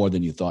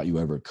than you thought you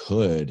ever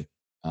could?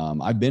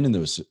 I've been in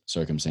those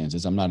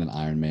circumstances. I'm not an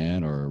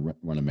Ironman or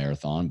run a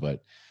marathon,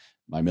 but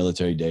my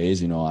military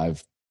days,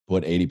 I've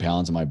put 80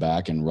 pounds on my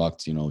back and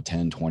rucked,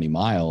 10, 20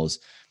 miles.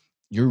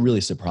 You're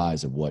really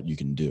surprised at what you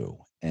can do.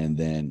 And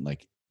then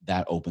like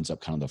that opens up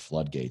kind of the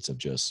floodgates of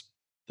just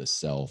the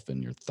self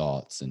and your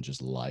thoughts and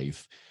just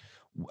life.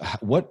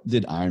 What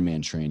did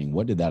Ironman training,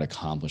 what did that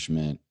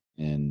accomplishment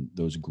and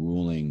those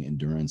grueling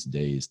endurance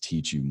days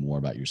teach you more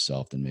about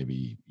yourself than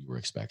maybe you were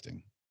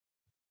expecting?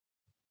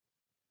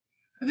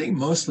 I think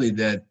mostly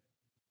that,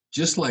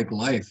 just like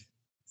life,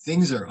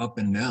 things are up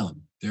and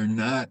down. They're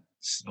not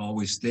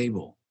always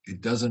stable.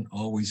 It doesn't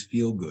always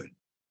feel good.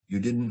 You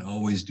didn't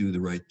always do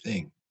the right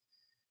thing.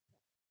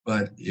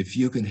 But if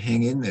you can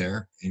hang in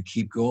there and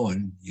keep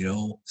going,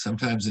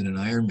 sometimes in an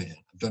Ironman,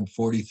 I've done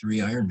 43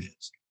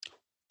 Ironmans.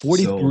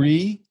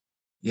 43? So,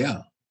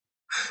 yeah.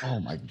 Oh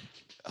my.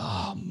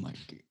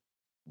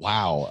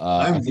 Wow.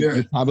 I think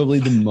you're probably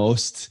the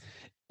most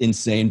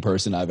insane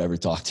person I've ever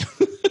talked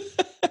to.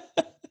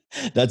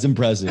 That's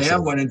impressive. I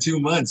have one in 2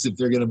 months. If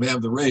they're going to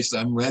have the race,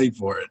 I'm ready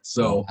for it.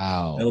 So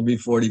that'll be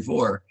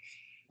 44.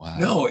 Wow.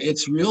 No,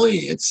 it's really,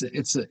 it's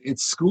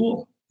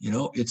school,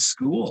 it's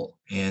school.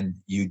 And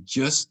you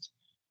just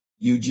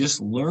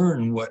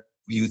learn what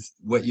you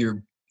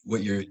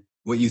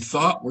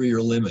thought were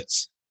your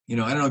limits. I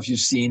don't know if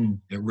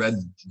you've read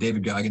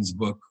David Goggins'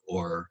 book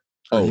or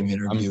heard him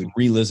interviewed. I'm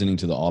re-listening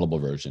to the Audible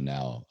version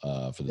now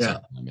for the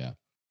second time. Yeah.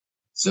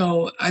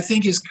 So I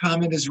think his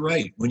comment is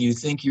right. When you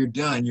think you're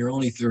done, you're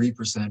only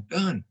 30%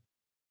 done.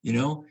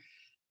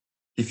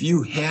 If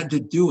you had to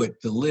do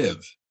it to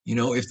live,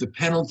 if the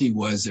penalty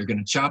was they're going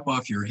to chop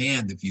off your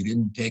hand if you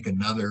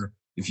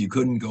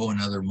couldn't go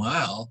another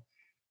mile,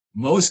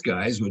 most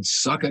guys would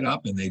suck it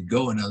up and they'd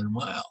go another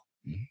mile.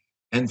 Mm-hmm.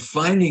 And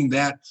finding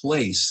that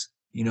place,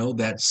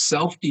 that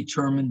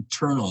self-determined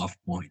turnoff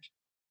point.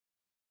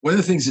 One of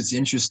the things that's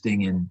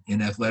interesting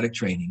in athletic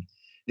training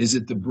is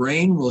that the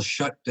brain will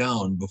shut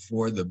down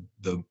before the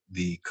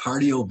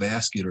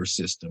cardiovascular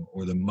system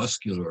or the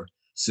muscular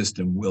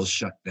system will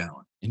shut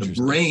down. The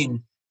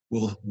brain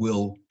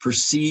will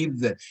perceive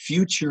that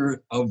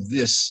future of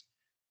this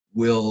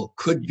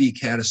could be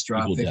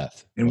catastrophic,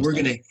 and we're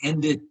going to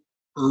end it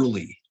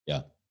early.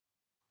 Yeah.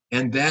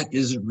 And that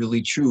isn't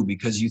really true,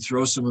 because you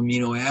throw some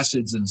amino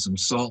acids and some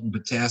salt and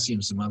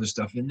potassium, some other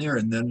stuff in there,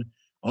 and then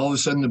all of a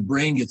sudden the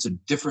brain gets a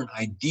different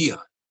idea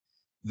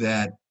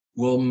that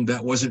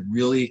wasn't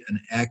really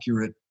an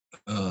accurate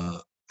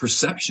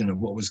perception of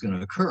what was going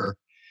to occur,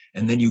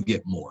 and then you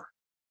get more.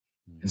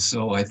 And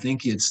so I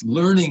think it's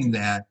learning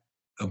that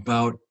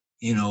about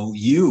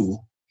you,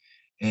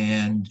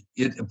 and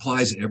it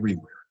applies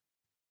everywhere.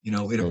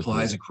 It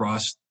applies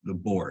across the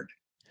board.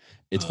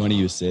 It's funny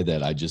you say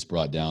that. I just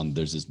brought down,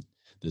 there's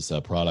this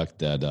product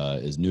that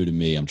is new to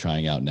me. I'm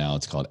trying out now.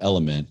 It's called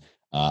Element.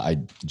 I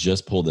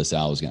just pulled this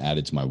out. I was going to add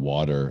it to my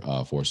water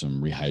for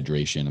some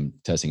rehydration. I'm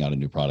testing out a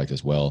new product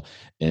as well.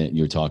 And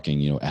you're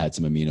talking, add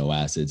some amino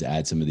acids,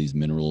 add some of these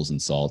minerals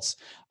and salts.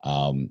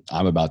 I'm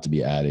about to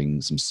be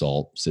adding some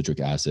salt, citric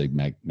acid,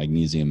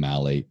 magnesium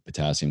malate,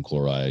 potassium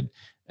chloride,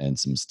 and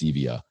some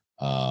stevia.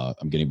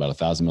 I'm getting about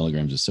 1,000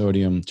 milligrams of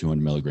sodium,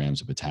 200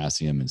 milligrams of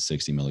potassium, and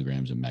 60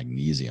 milligrams of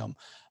magnesium.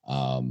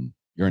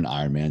 You're an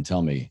Ironman.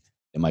 Tell me,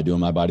 am I doing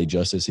my body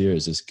justice here?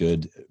 Is this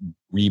good?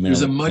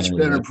 There's a much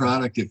better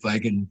product if I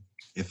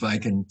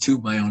can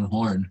toot my own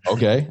horn.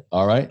 Okay.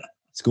 All right.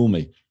 School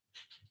me.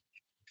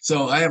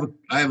 So I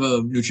have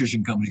a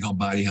nutrition company called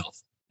Body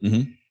Health,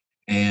 Hmm.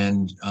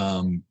 and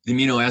the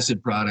amino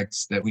acid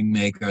products that we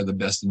make are the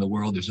best in the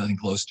world. There's nothing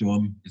close to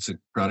them. It's a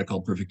product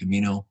called Perfect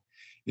Amino.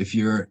 If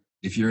you're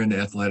into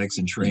athletics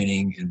and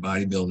training and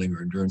bodybuilding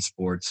or endurance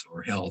sports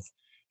or health,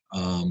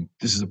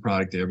 this is a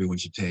product that everyone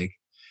should take.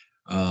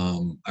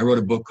 I wrote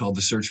a book called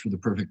The Search for the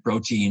Perfect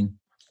Protein.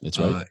 That's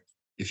right.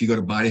 If you go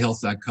to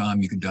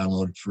bodyhealth.com, you can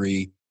download it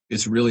free.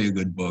 It's really a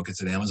good book.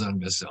 It's an Amazon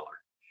bestseller.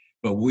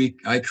 But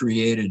I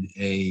created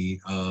a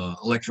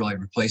electrolyte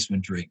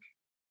replacement drink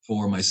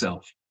for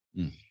myself.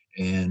 Mm.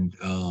 And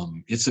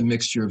it's a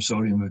mixture of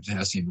sodium and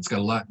potassium. It's got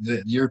a lot.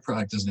 Your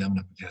product doesn't have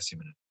enough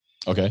potassium in it.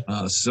 Okay.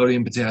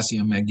 Sodium,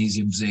 potassium,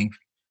 magnesium, zinc,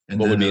 and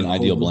What then would be an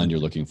ideal blend you're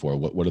looking for?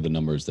 What are the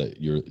numbers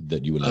that you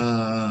would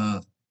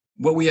like?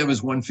 What we have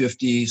is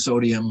 150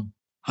 sodium,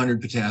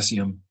 100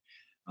 potassium.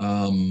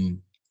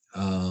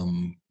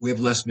 We have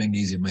less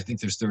magnesium. I think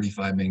there's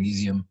 35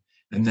 magnesium,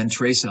 and then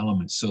trace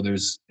elements. So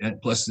there's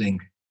plus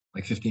zinc,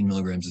 like 15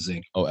 milligrams of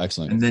zinc. Oh,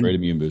 excellent. And then Great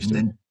immune booster.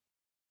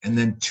 And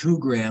then 2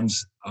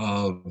 grams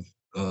of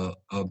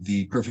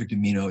the Perfect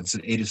Amino. It's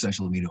 8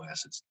 essential amino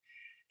acids.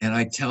 And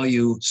I tell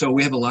you, so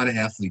we have a lot of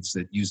athletes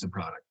that use the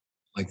product,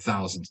 like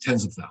thousands,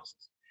 tens of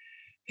thousands.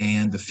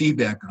 And the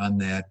feedback on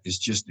that is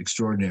just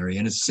extraordinary.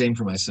 And it's the same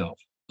for myself.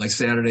 Like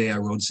Saturday, I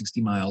rode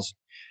 60 miles.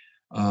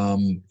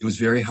 It was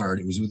very hard.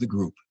 It was with a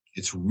group.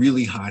 It's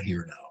really hot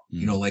here now.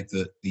 You know, like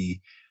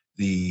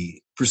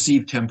the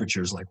perceived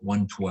temperature is like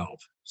 112.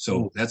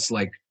 So that's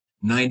like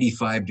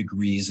 95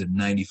 degrees and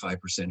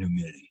 95%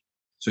 humidity.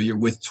 So you're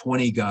with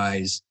 20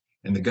 guys,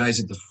 and the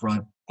guys at the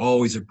front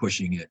always are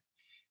pushing it.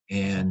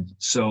 And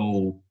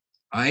so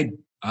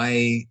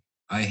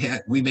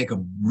we make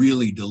a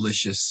really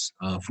delicious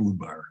food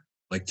bar,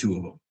 like 2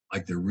 of them,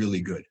 like they're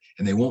really good,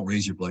 and they won't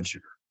raise your blood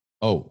sugar.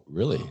 Oh,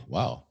 really?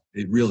 Wow.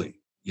 It really,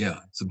 yeah.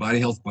 It's a Body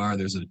Health bar.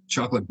 There's a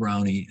chocolate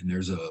brownie and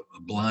there's a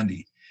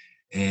blondie,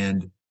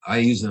 and I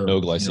use a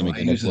no glycemic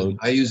index load.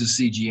 I use a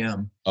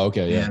CGM.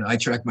 Okay, yeah. And I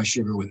track my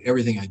sugar with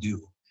everything I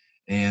do,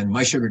 and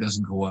my sugar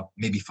doesn't go up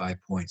maybe 5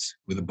 points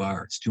with a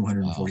bar. It's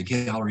 240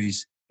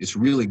 calories. It's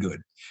really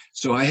good.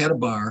 So I had a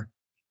bar,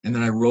 and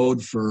then I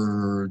rode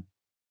for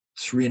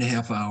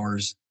 3.5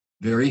 hours,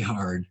 very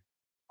hard.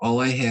 All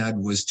I had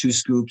was 2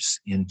 scoops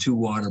in 2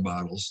 water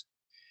bottles,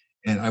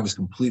 and I was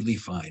completely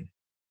fine.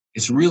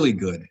 It's really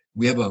good.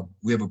 We have a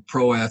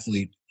pro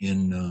athlete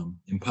in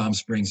Palm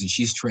Springs, and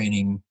she's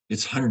training.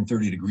 It's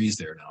 130 degrees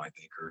there now, I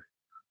think, or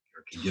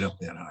can get up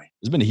that high.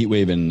 There's been a heat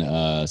wave in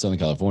Southern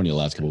California the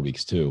last couple of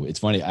weeks too. It's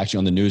funny, actually,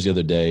 on the news the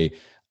other day,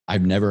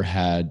 I've never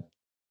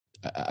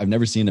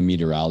seen a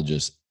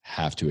meteorologist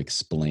have to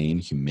explain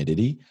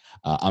humidity.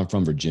 I'm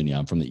from Virginia.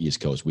 I'm from the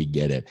East Coast. We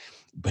get it.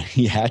 But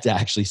he had to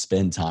actually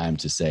spend time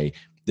to say,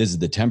 this is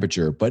the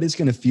temperature, but it's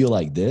going to feel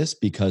like this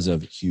because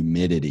of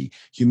humidity.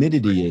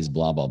 Humidity is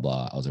blah, blah,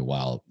 blah. I was like,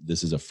 wow,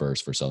 this is a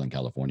first for Southern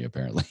California,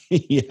 apparently.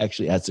 He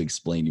actually has to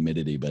explain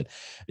humidity. But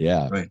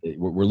yeah,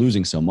 we're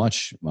losing so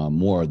much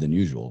more than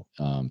usual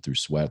through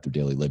sweat, through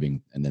daily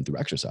living, and then through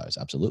exercise.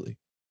 Absolutely.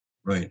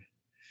 Right.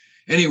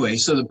 Anyway,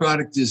 so the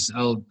product is,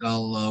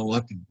 we'll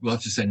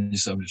have to send you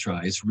some to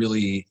try. It's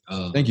really,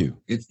 thank you.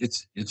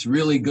 It's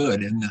really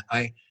good. And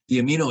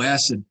the amino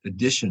acid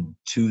addition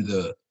to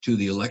the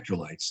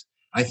electrolytes,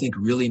 I think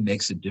really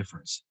makes a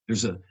difference.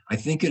 I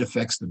think it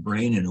affects the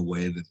brain in a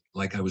way that,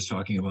 like I was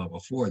talking about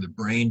before, the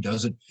brain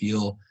doesn't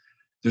feel,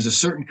 there's a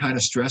certain kind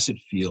of stress it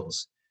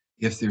feels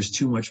if there's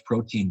too much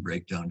protein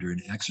breakdown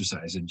during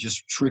exercise, and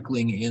just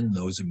trickling in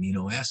those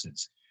amino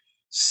acids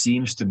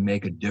seems to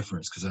make a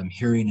difference, because I'm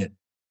hearing it,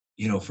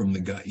 from the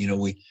guy,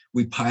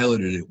 we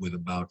piloted it with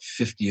about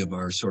 50 of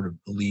our sort of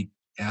elite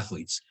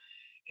athletes,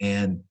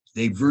 and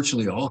they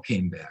virtually all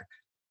came back,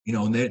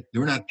 and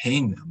they're not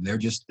paying them. They're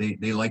just,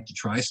 they like to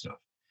try stuff.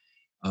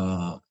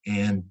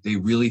 And they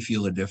really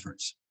feel a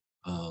difference.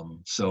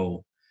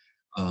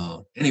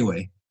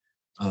 Anyway,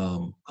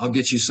 I'll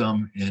get you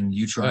some and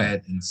you try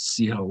it and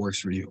see how it works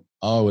for you.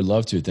 Oh, I would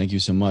love to. Thank you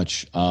so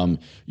much.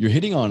 You're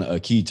hitting on a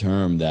key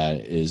term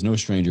that is no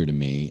stranger to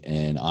me.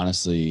 And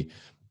honestly,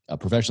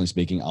 professionally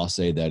speaking, I'll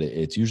say that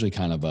it's usually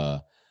kind of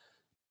a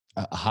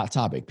hot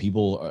topic.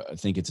 People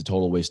think it's a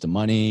total waste of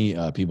money.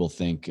 People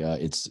think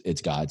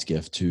it's God's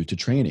gift to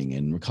training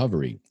and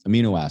recovery.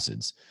 Amino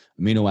acids,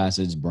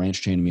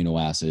 branch chain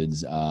amino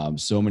acids.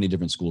 So many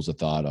different schools of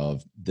thought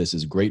of this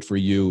is great for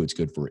you. It's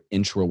good for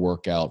intra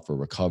workout, for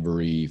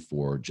recovery,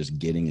 for just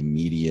getting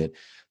immediate,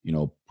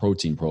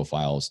 protein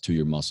profiles to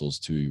your muscles,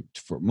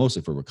 for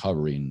mostly for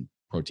recovery and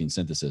protein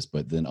synthesis.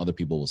 But then other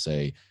people will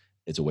say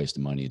it's a waste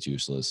of money. It's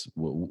useless.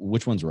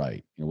 Which one's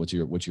right? What's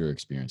your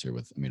experience here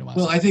with amino acids?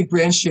 Well, I think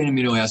branch chain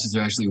amino acids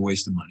are actually a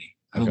waste of money.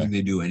 I don't think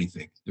they do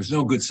anything. There's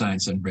no good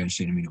science on branch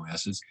chain amino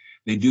acids.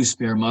 They do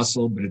spare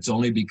muscle, but it's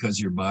only because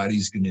your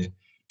body's going to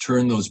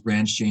turn those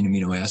branch chain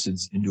amino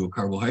acids into a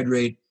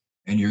carbohydrate,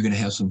 and you're going to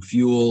have some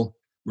fuel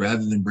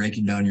rather than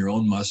breaking down your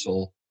own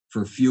muscle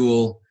for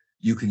fuel.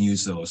 You can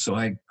use those. So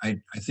I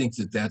think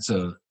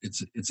that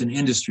it's an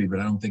industry, but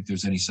I don't think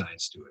there's any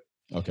science to it.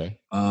 Okay.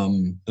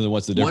 Um, So then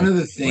what's the one difference of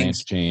the between branch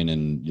things, chain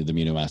and the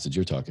amino acids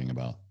you're talking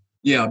about?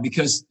 yeah,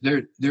 because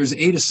there's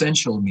 8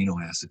 essential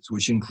amino acids,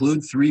 which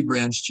include 3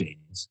 branch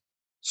chains.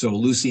 So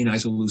leucine,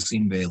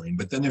 isoleucine, valine,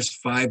 but then there's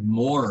 5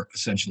 more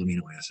essential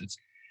amino acids.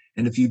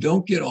 And if you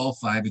don't get all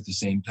 5 at the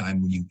same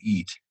time when you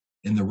eat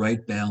in the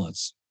right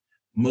balance,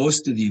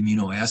 most of the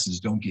amino acids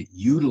don't get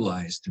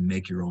utilized to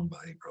make your own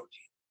body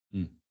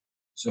protein. Mm.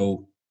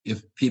 So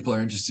if people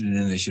are interested in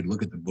it, they should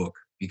look at the book,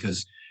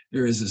 because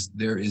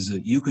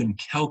you can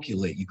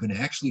calculate, you can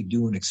actually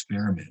do an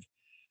experiment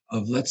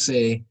of, let's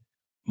say,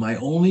 my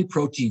only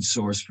protein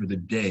source for the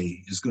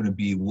day is going to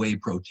be whey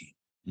protein,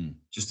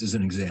 just as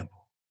an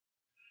example.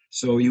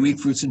 So you eat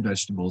fruits and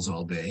vegetables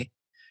all day.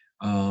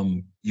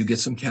 You get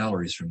some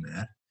calories from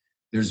that.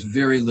 There's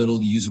very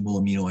little usable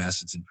amino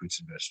acids in fruits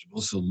and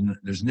vegetables, so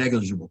there's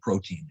negligible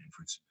protein in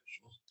fruits and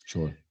vegetables.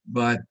 Sure.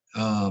 But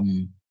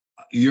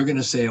you're going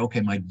to say, okay,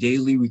 my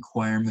daily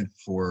requirement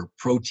for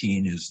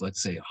protein is,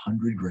 let's say,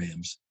 100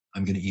 grams.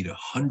 I'm going to eat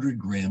 100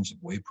 grams of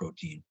whey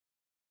protein.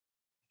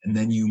 And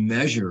then you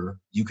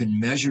can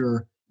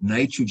measure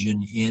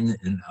nitrogen in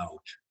and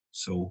out.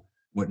 So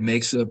what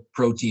makes a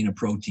protein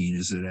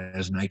is that it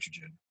has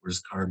nitrogen,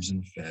 whereas carbs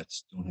and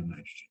fats don't have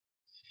nitrogen.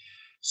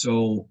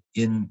 So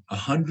in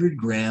 100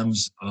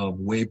 grams of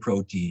whey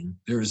protein,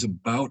 there is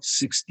about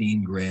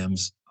 16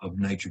 grams of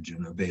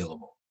nitrogen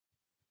available.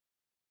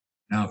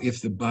 Now,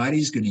 if the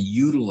body's going to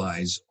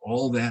utilize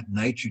all that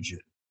nitrogen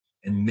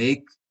and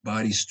make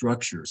body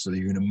structure, so that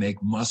you're going to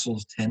make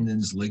muscles,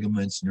 tendons,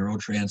 ligaments,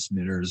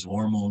 neurotransmitters,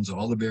 hormones,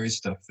 all the various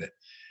stuff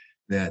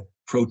that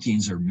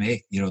proteins are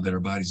made, that our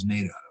body's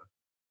made out of,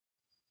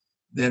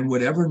 then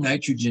whatever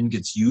nitrogen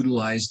gets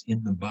utilized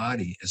in the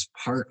body as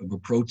part of a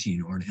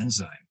protein or an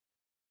enzyme,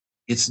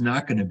 it's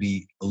not going to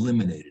be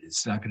eliminated.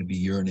 It's not going to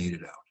be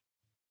urinated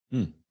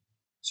out.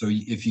 So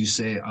if you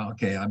say,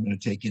 okay, I'm going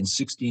to take in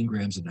 16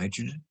 grams of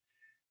nitrogen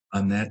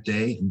on that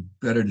day, and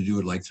better to do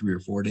it like 3 or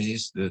 4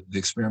 days. The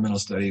experimental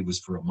study was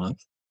for a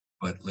month,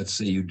 but let's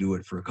say you do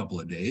it for a couple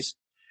of days.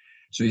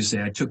 So you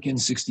say, I took in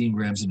 16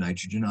 grams of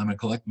nitrogen. I'm going to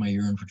collect my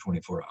urine for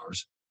 24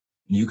 hours.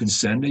 And you can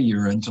send a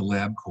urine to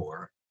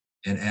LabCorp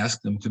and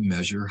ask them to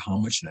measure how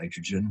much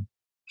nitrogen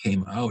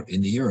came out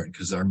in the urine,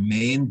 because our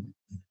main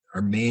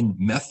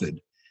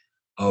method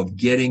of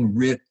getting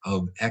rid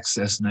of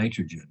excess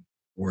nitrogen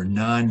or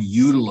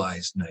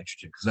non-utilized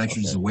nitrogen, because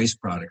nitrogen is a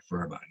waste product for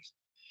our bodies,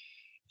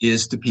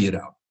 is to pee it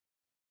out.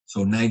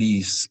 So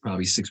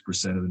probably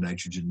 6% of the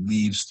nitrogen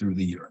leaves through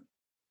the urine.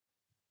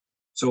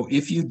 So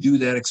if you do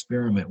that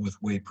experiment with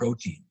whey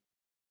protein,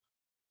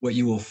 what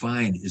you will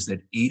find is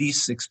that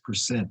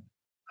 84%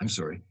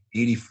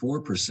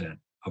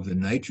 of the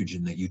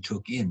nitrogen that you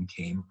took in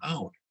came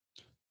out.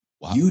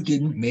 Wow. You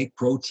didn't make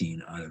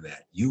protein out of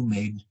that. You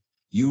made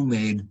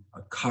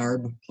a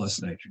carb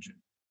plus nitrogen.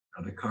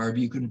 Now the carb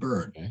you can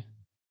burn. Okay.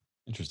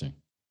 Interesting.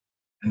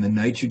 And the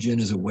nitrogen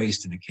is a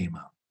waste, and it came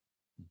out.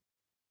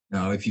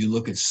 Now, if you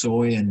look at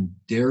soy and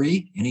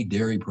dairy, any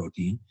dairy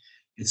protein,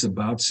 it's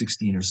about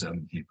 16 or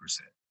 17%.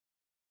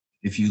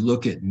 If you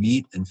look at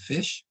meat and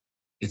fish,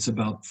 it's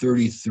about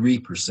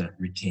 33%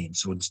 retained.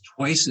 So it's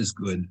twice as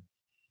good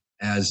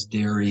as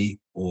dairy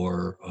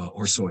or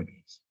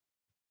soybeans.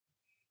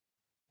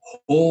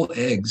 Whole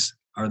eggs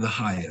are the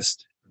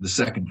highest, the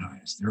second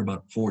highest. They're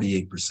about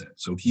 48%.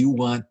 So if you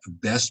want the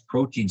best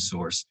protein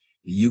source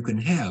that you can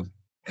have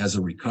as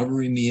a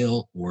recovery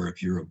meal, or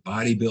if you're a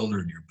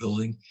bodybuilder and you're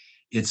building,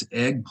 it's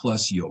egg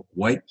plus yolk,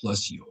 white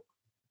plus yolk.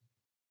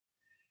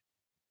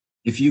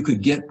 If you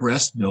could get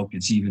breast milk,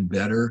 it's even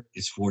better.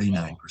 It's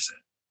 49%.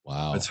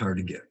 Wow. That's hard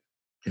to get.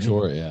 Okay?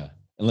 Sure, yeah.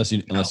 Unless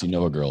you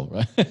know a girl,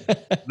 right?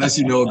 Unless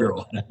you know a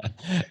girl.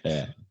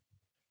 Yeah.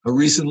 A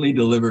recently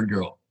delivered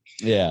girl.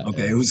 Yeah.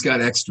 Okay, yeah. Who's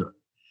got extra.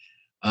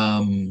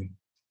 The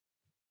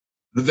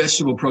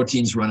vegetable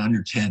proteins run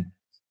under 10.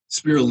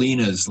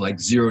 Spirulina is like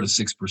 0 to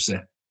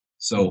 6%.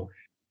 So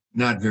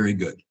not very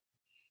good.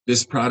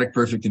 This product,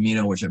 Perfect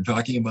Amino, which I'm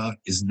talking about,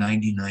 is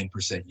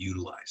 99%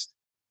 utilized.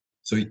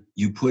 So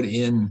you put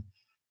in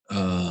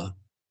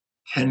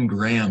 10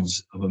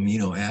 grams of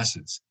amino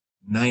acids,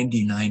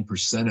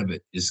 99% of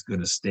it is going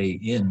to stay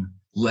in.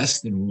 Less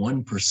than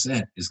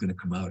 1% is going to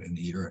come out in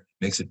the urine.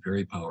 It makes it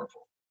very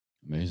powerful.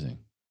 Amazing.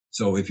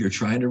 So if you're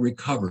trying to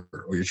recover,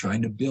 or you're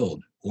trying to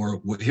build,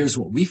 or here's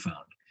what we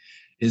found,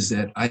 is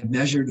that I've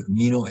measured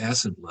amino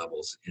acid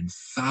levels in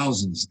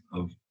thousands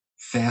of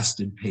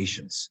fasted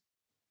patients.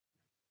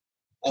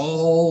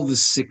 All the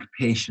sick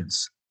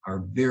patients are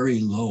very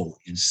low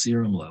in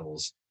serum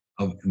levels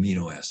of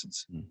amino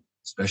acids,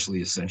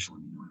 especially essential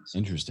amino acids.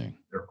 Interesting.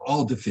 They're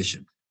all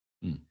deficient.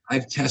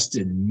 I've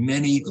tested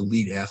many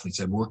elite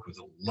athletes. I've worked with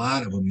a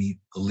lot of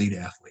elite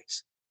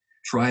athletes,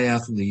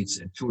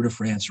 triathletes and Tour de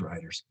France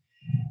riders,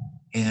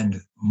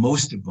 and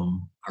most of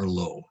them are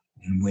low.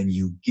 And when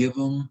you give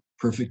them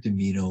Perfect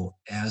Amino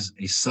as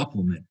a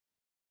supplement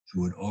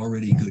to an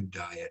already good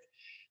diet,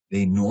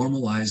 they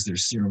normalize their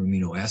serum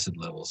amino acid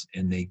levels,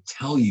 and they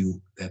tell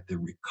you that the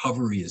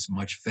recovery is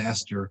much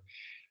faster.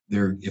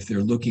 If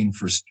they're looking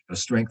for a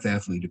strength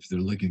athlete, if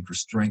they're looking for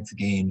strength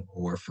gain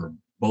or for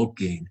bulk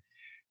gain,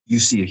 you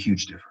see a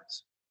huge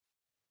difference.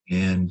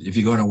 And if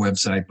you go on our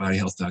website,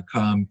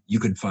 bodyhealth.com, you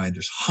can find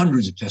there's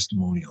hundreds of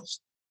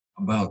testimonials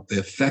about the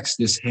effects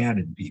this had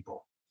in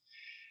people.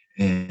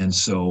 And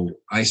so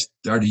I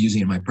started using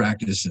it in my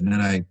practice, and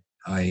then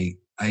I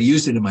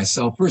used it in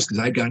myself first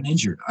because I'd gotten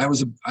injured. I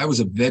was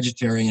a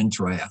vegetarian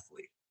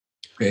triathlete,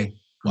 okay,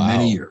 for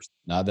many years.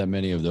 Not that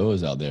many of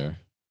those out there,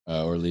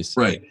 or at least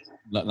right.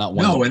 Not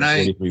one. No, and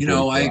I, you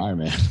know,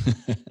 Ironman.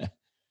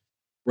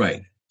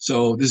 Right.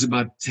 So this is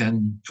about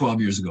 10,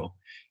 12 years ago.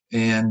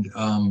 And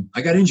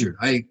I got injured.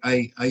 I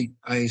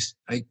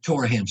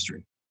tore a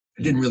hamstring.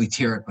 I didn't really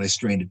tear it, but I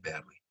strained it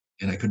badly.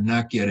 And I could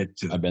not get it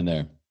to. I've been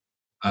there.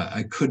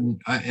 I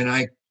couldn't. And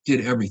I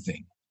did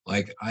everything.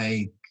 Like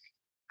I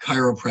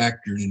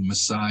chiropractored and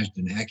massaged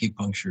and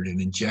acupunctured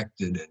and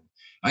injected. And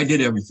I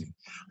did everything.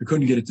 I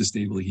couldn't get it to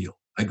stably heal.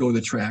 I go to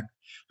the track.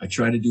 I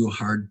tried to do a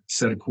hard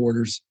set of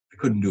quarters. I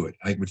couldn't do it.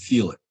 I would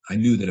feel it. I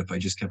knew that if I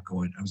just kept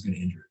going, I was going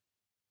to injure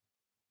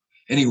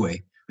it.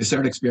 Anyway, I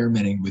started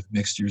experimenting with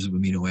mixtures of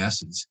amino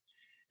acids,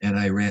 and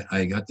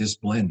I got this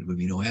blend of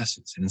amino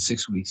acids, and in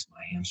 6 weeks,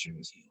 my hamstring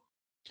was healed.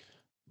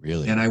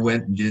 Really? And I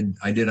went and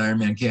I did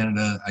Ironman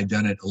Canada. I'd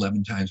done it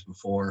 11 times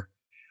before.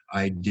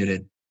 I did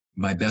it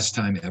my best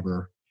time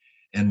ever,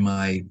 and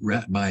my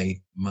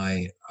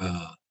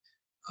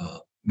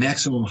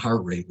maximum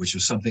heart rate, which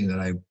was something that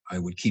I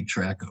would keep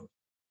track of.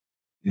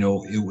 You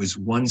know, it was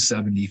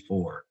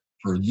 174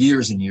 for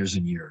years and years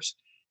and years.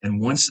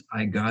 And once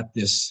I got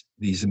these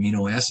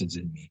amino acids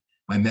in me,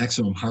 my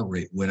maximum heart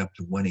rate went up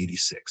to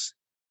 186.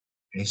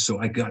 Okay, so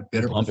I got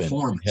better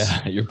performance.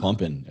 Yeah, you're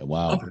pumping.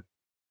 Wow. Pumping.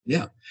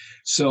 Yeah.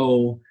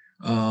 So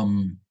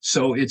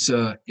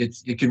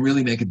it can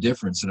really make a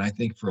difference. And I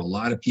think for a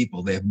lot of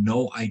people, they have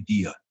no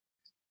idea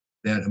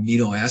that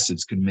amino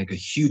acids can make a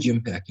huge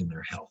impact in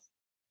their health.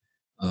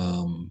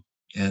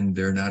 And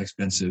they're not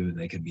expensive, and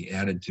they can be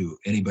added to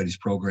anybody's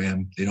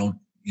program. They don't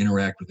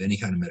interact with any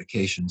kind of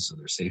medication, so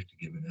they're safe to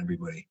give in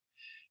everybody.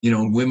 You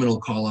know, women will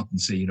call up and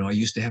say, you know, I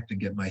used to have to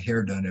get my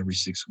hair done every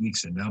 6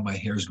 weeks, and now my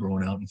hair's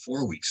growing out in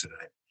 4 weeks. And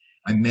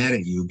I'm mad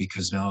at you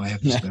because now I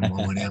have to spend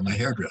more money on my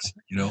hairdresser,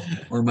 you know,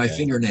 or my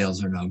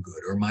fingernails are now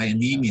good, or my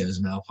anemia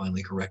is now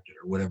finally corrected,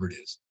 or whatever it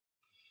is.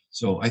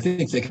 So I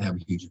think they can have a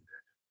huge impact.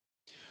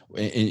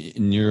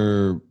 In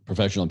your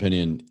professional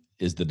opinion,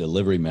 is the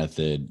delivery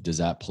method, does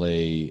that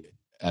play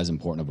as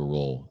important of a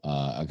role?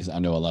 Because I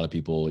know a lot of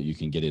people, you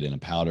can get it in a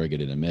powder,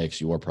 get it in a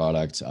mix, your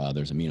product.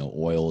 There's amino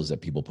oils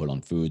that people put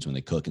on foods when they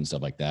cook and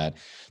stuff like that.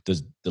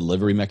 Does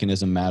delivery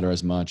mechanism matter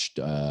as much?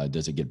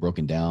 Does it get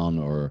broken down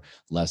or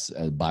less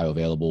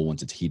bioavailable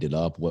once it's heated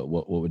up?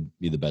 What would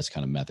be the best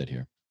kind of method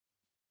here?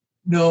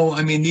 No,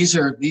 I mean, these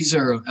are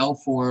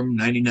L-form,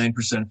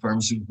 99%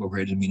 pharmaceutical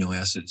grade amino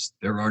acids.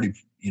 They're already,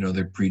 you know,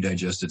 they're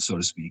pre-digested, so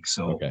to speak.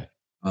 So okay.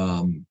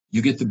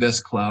 You get the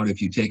best cloud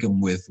if you take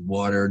them with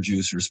water,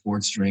 juice, or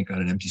sports drink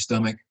on an empty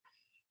stomach.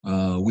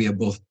 We have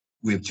 2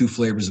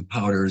 flavors of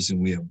powders,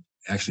 and we have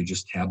actually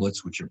just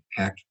tablets, which are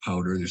packed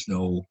powder. There's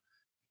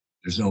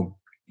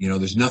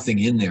nothing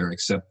in there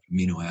except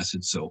amino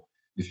acids. So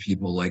if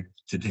people like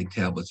to take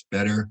tablets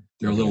better,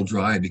 they're a little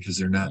dry because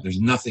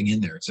there's nothing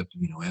in there except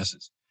amino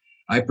acids.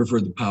 I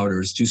prefer the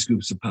powders, 2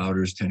 scoops of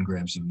powders, 10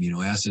 grams of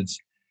amino acids.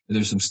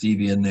 There's some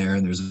stevia in there,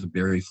 and there's a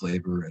berry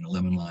flavor and a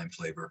lemon lime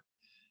flavor.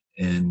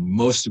 And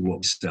most of what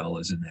we sell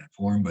is in that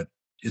form, but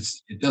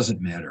it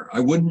doesn't matter.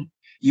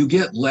 You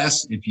get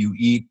less if you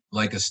eat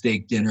like a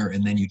steak dinner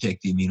and then you take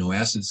the amino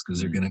acids,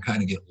 because they're going to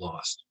kind of get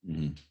lost.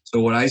 Mm-hmm.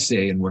 So what I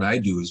say and what I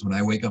do is when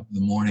I wake up in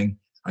the morning,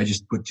 I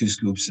just put 2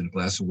 scoops in a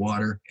glass of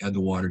water, add the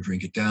water,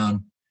 drink it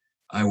down.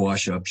 I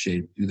wash up,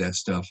 shave, do that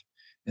stuff.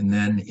 And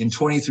then in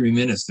 23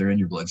 minutes, they're in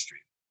your bloodstream.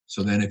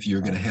 So then if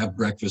you're going to have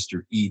breakfast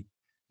or eat,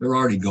 they're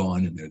already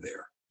gone and they're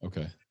there.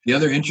 Okay. The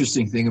other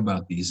interesting thing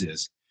about these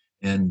is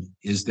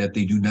that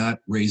they do not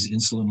raise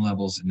insulin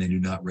levels and they do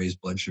not raise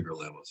blood sugar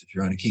levels. If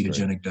you're on a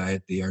ketogenic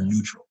diet, they are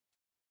neutral.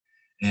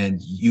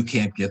 And you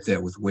can't get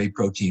that with whey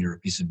protein or a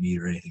piece of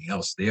meat or anything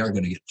else. They are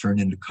going to get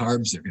turned into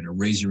carbs. They're going to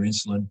raise your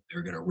insulin.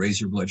 They're going to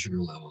raise your blood sugar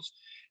levels.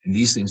 And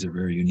these things are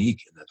very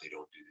unique in that they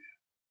don't do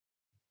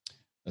that.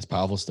 That's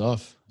powerful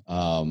stuff.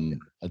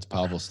 That's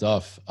powerful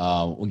stuff.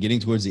 We're getting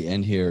towards the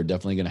end here.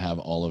 Definitely going to have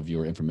all of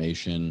your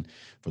information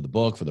for the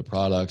book, for the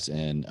products,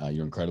 and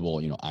your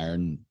incredible,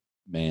 Ironman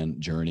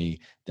journey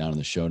down in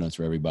the show notes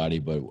for everybody.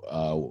 But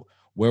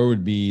where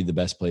would be the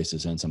best place to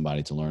send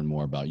somebody to learn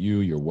more about you,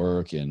 your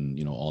work, and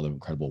all the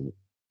incredible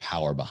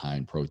power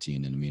behind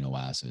protein and amino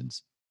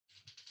acids?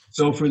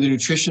 So for the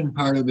nutrition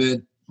part of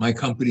it, my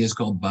company is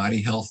called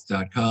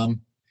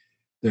bodyhealth.com.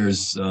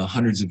 There's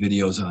hundreds of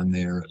videos on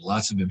there and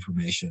lots of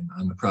information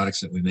on the products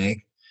that we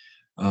make.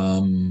 We're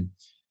on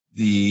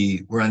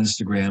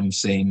Instagram,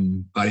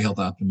 same Body Health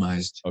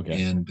Optimized,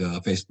 and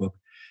Facebook.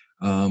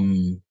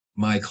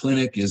 My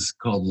clinic is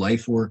called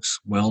LifeWorks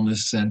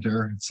Wellness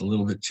Center. It's a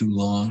little bit too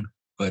long,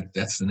 but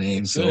that's the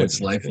name. So it's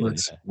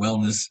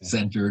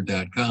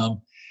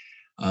lifeworkswellnesscenter.com.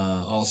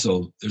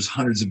 Also, there's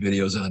hundreds of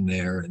videos on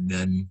there. And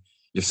then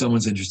if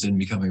someone's interested in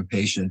becoming a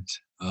patient,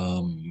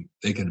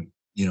 they can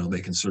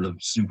they can sort of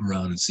snoop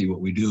around and see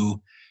what we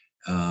do.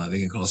 They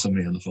can call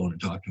somebody on the phone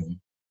and talk to them.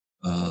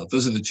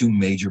 Those are the two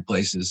major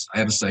places. I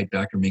have a site,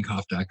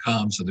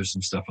 drminkoff.com, so there's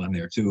some stuff on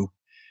there too.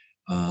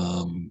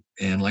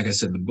 And like I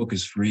said, the book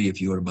is free.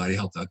 If you go to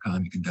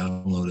bodyhealth.com, you can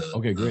download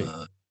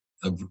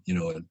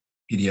a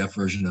PDF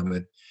version of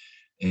it.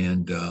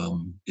 And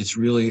it's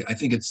really, I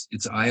think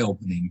it's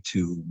eye-opening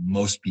to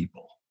most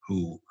people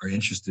who are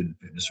interested in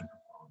fitness or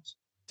performance.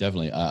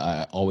 Definitely.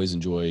 I always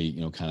enjoy,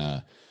 kind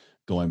of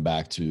going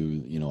back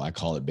to, I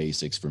call it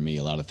basics for me,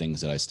 a lot of things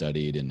that I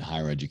studied in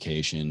higher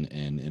education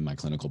and in my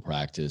clinical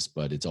practice,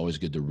 but it's always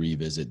good to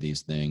revisit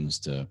these things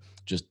to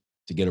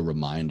get a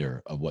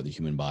reminder of what the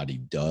human body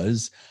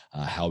does,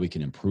 how we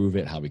can improve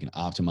it, how we can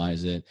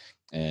optimize it.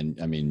 And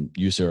I mean,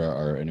 you, sir,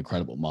 are an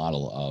incredible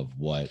model of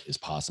what is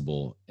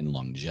possible in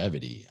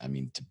longevity. I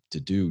mean, to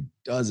do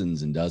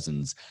dozens and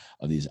dozens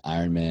of these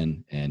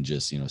Ironman and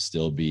just,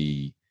 still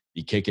be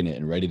kicking it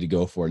and ready to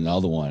go for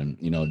another one,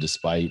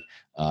 despite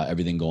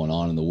everything going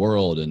on in the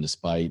world and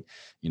despite,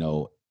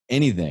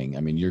 anything.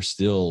 I mean, you're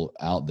still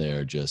out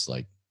there just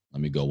like,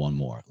 let me go one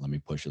more. Let me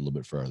push it a little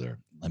bit further.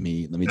 Let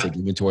me take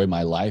inventory of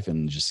my life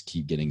and just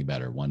keep getting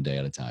better one day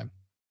at a time.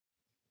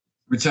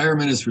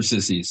 Retirement is for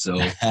sissies. So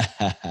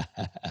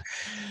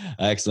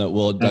excellent.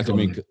 Well, Dr.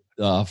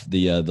 Minkoff,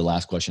 the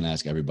last question I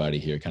ask everybody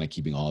here, kind of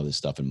keeping all this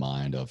stuff in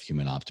mind of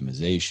human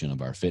optimization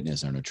of our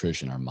fitness, our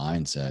nutrition, our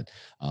mindset,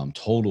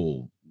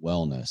 total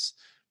wellness.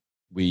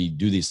 We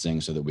do these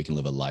things so that we can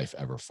live a life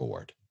ever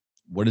forward.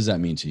 What does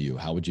that mean to you?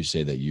 How would you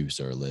say that you,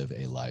 sir, live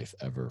a life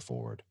ever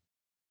forward?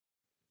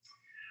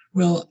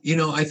 Well,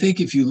 I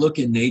think if you look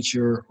in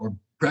nature or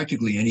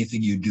practically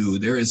anything you do,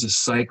 there is a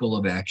cycle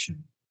of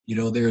action.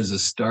 There is a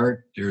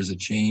start, there is a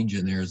change,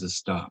 and there is a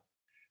stop.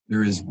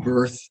 There is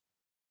birth,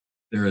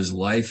 there is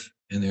life,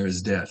 and there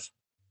is death.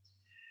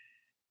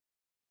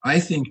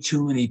 I think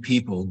too many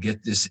people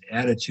get this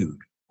attitude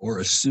or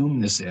assume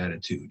this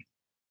attitude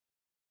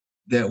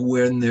that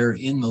when they're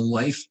in the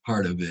life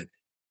part of it,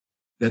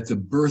 that the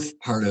birth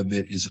part of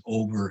it is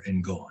over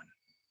and gone.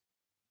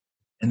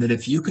 And that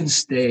if you can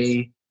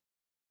stay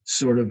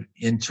sort of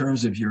in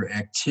terms of your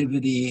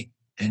activity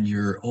and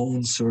your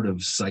own sort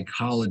of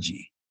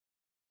psychology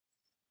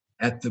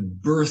at the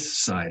birth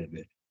side of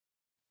it,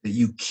 that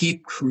you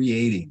keep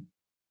creating,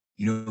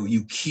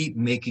 you keep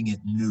making it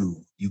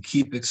new, you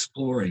keep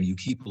exploring, you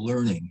keep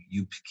learning,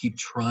 you keep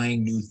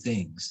trying new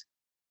things,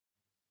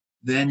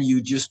 then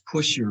you just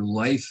push your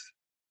life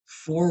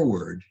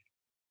forward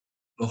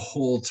the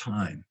whole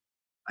time.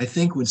 I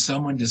think when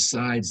someone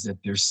decides that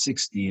they're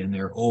 60 and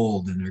they're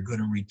old and they're going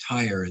to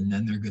retire and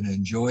then they're going to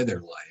enjoy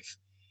their life,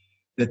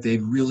 that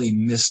they've really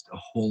missed a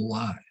whole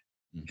lot.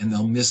 And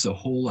they'll miss a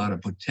whole lot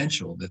of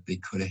potential that they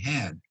could have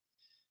had.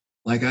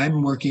 Like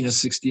I'm working a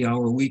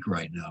 60-hour week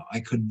right now. I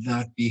could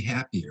not be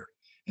happier.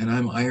 And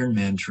I'm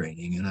Ironman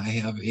training, and I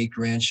have 8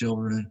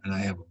 grandchildren, and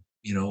I have,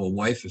 a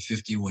wife of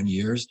 51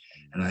 years,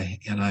 and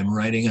I'm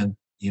writing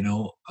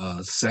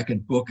a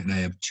second book, and I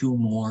have 2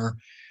 more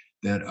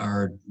that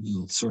are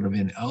sort of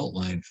in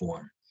outline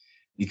form.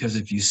 Because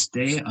if you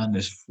stay on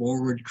this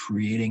forward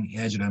creating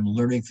edge, and I'm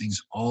learning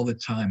things all the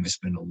time, I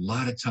spend a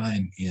lot of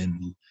time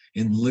in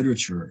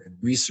literature and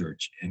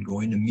research and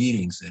going to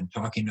meetings and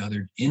talking to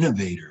other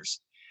innovators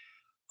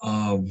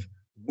of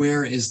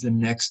where is the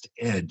next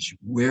edge,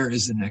 where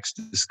is the next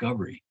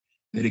discovery,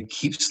 that it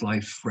keeps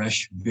life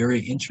fresh, very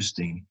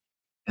interesting,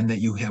 and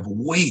that you have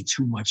way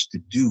too much to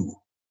do.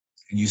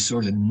 And you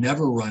sort of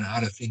never run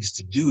out of things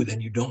to do, then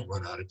you don't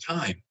run out of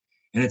time.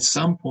 And at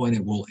some point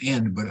it will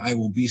end, but I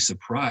will be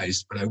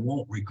surprised, but I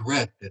won't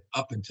regret that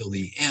up until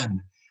the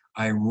end,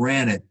 I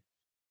ran it.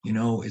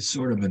 It's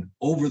sort of an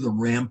over the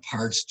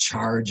ramparts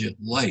charge at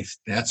life.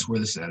 That's where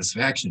the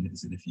satisfaction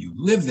is. And if you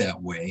live that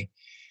way,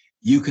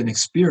 you can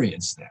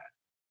experience that.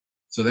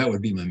 So that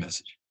would be my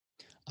message.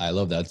 I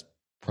love that. That's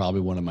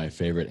probably one of my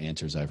favorite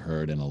answers I've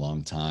heard in a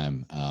long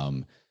time.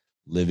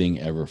 Living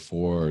ever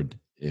forward,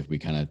 if we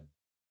kind of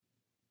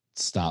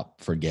stop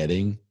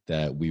forgetting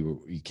that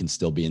we can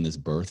still be in this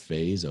birth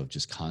phase of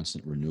just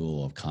constant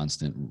renewal, of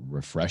constant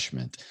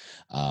refreshment.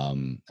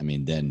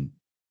 Then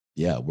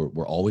yeah,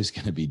 we're always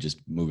going to be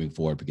just moving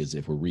forward, because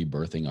if we're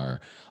rebirthing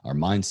our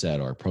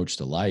mindset, our approach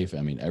to life,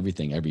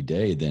 everything every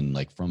day, then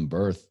like from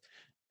birth,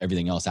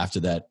 everything else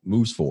after that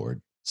moves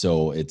forward.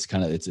 So it's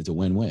it's a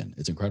win-win.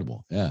 It's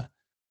incredible. Yeah.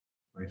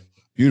 Right.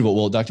 Beautiful.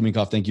 Well, Dr.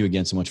 Minkoff, thank you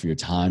again so much for your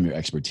time, your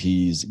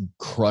expertise.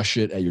 Crush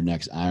it at your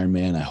next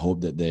Ironman. I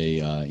hope that they,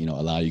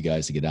 allow you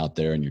guys to get out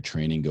there and your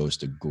training goes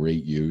to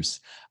great use.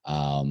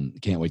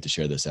 Can't wait to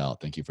share this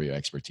out. Thank you for your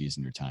expertise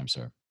and your time,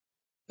 sir.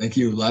 Thank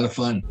you. A lot of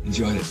fun.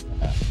 Enjoyed it.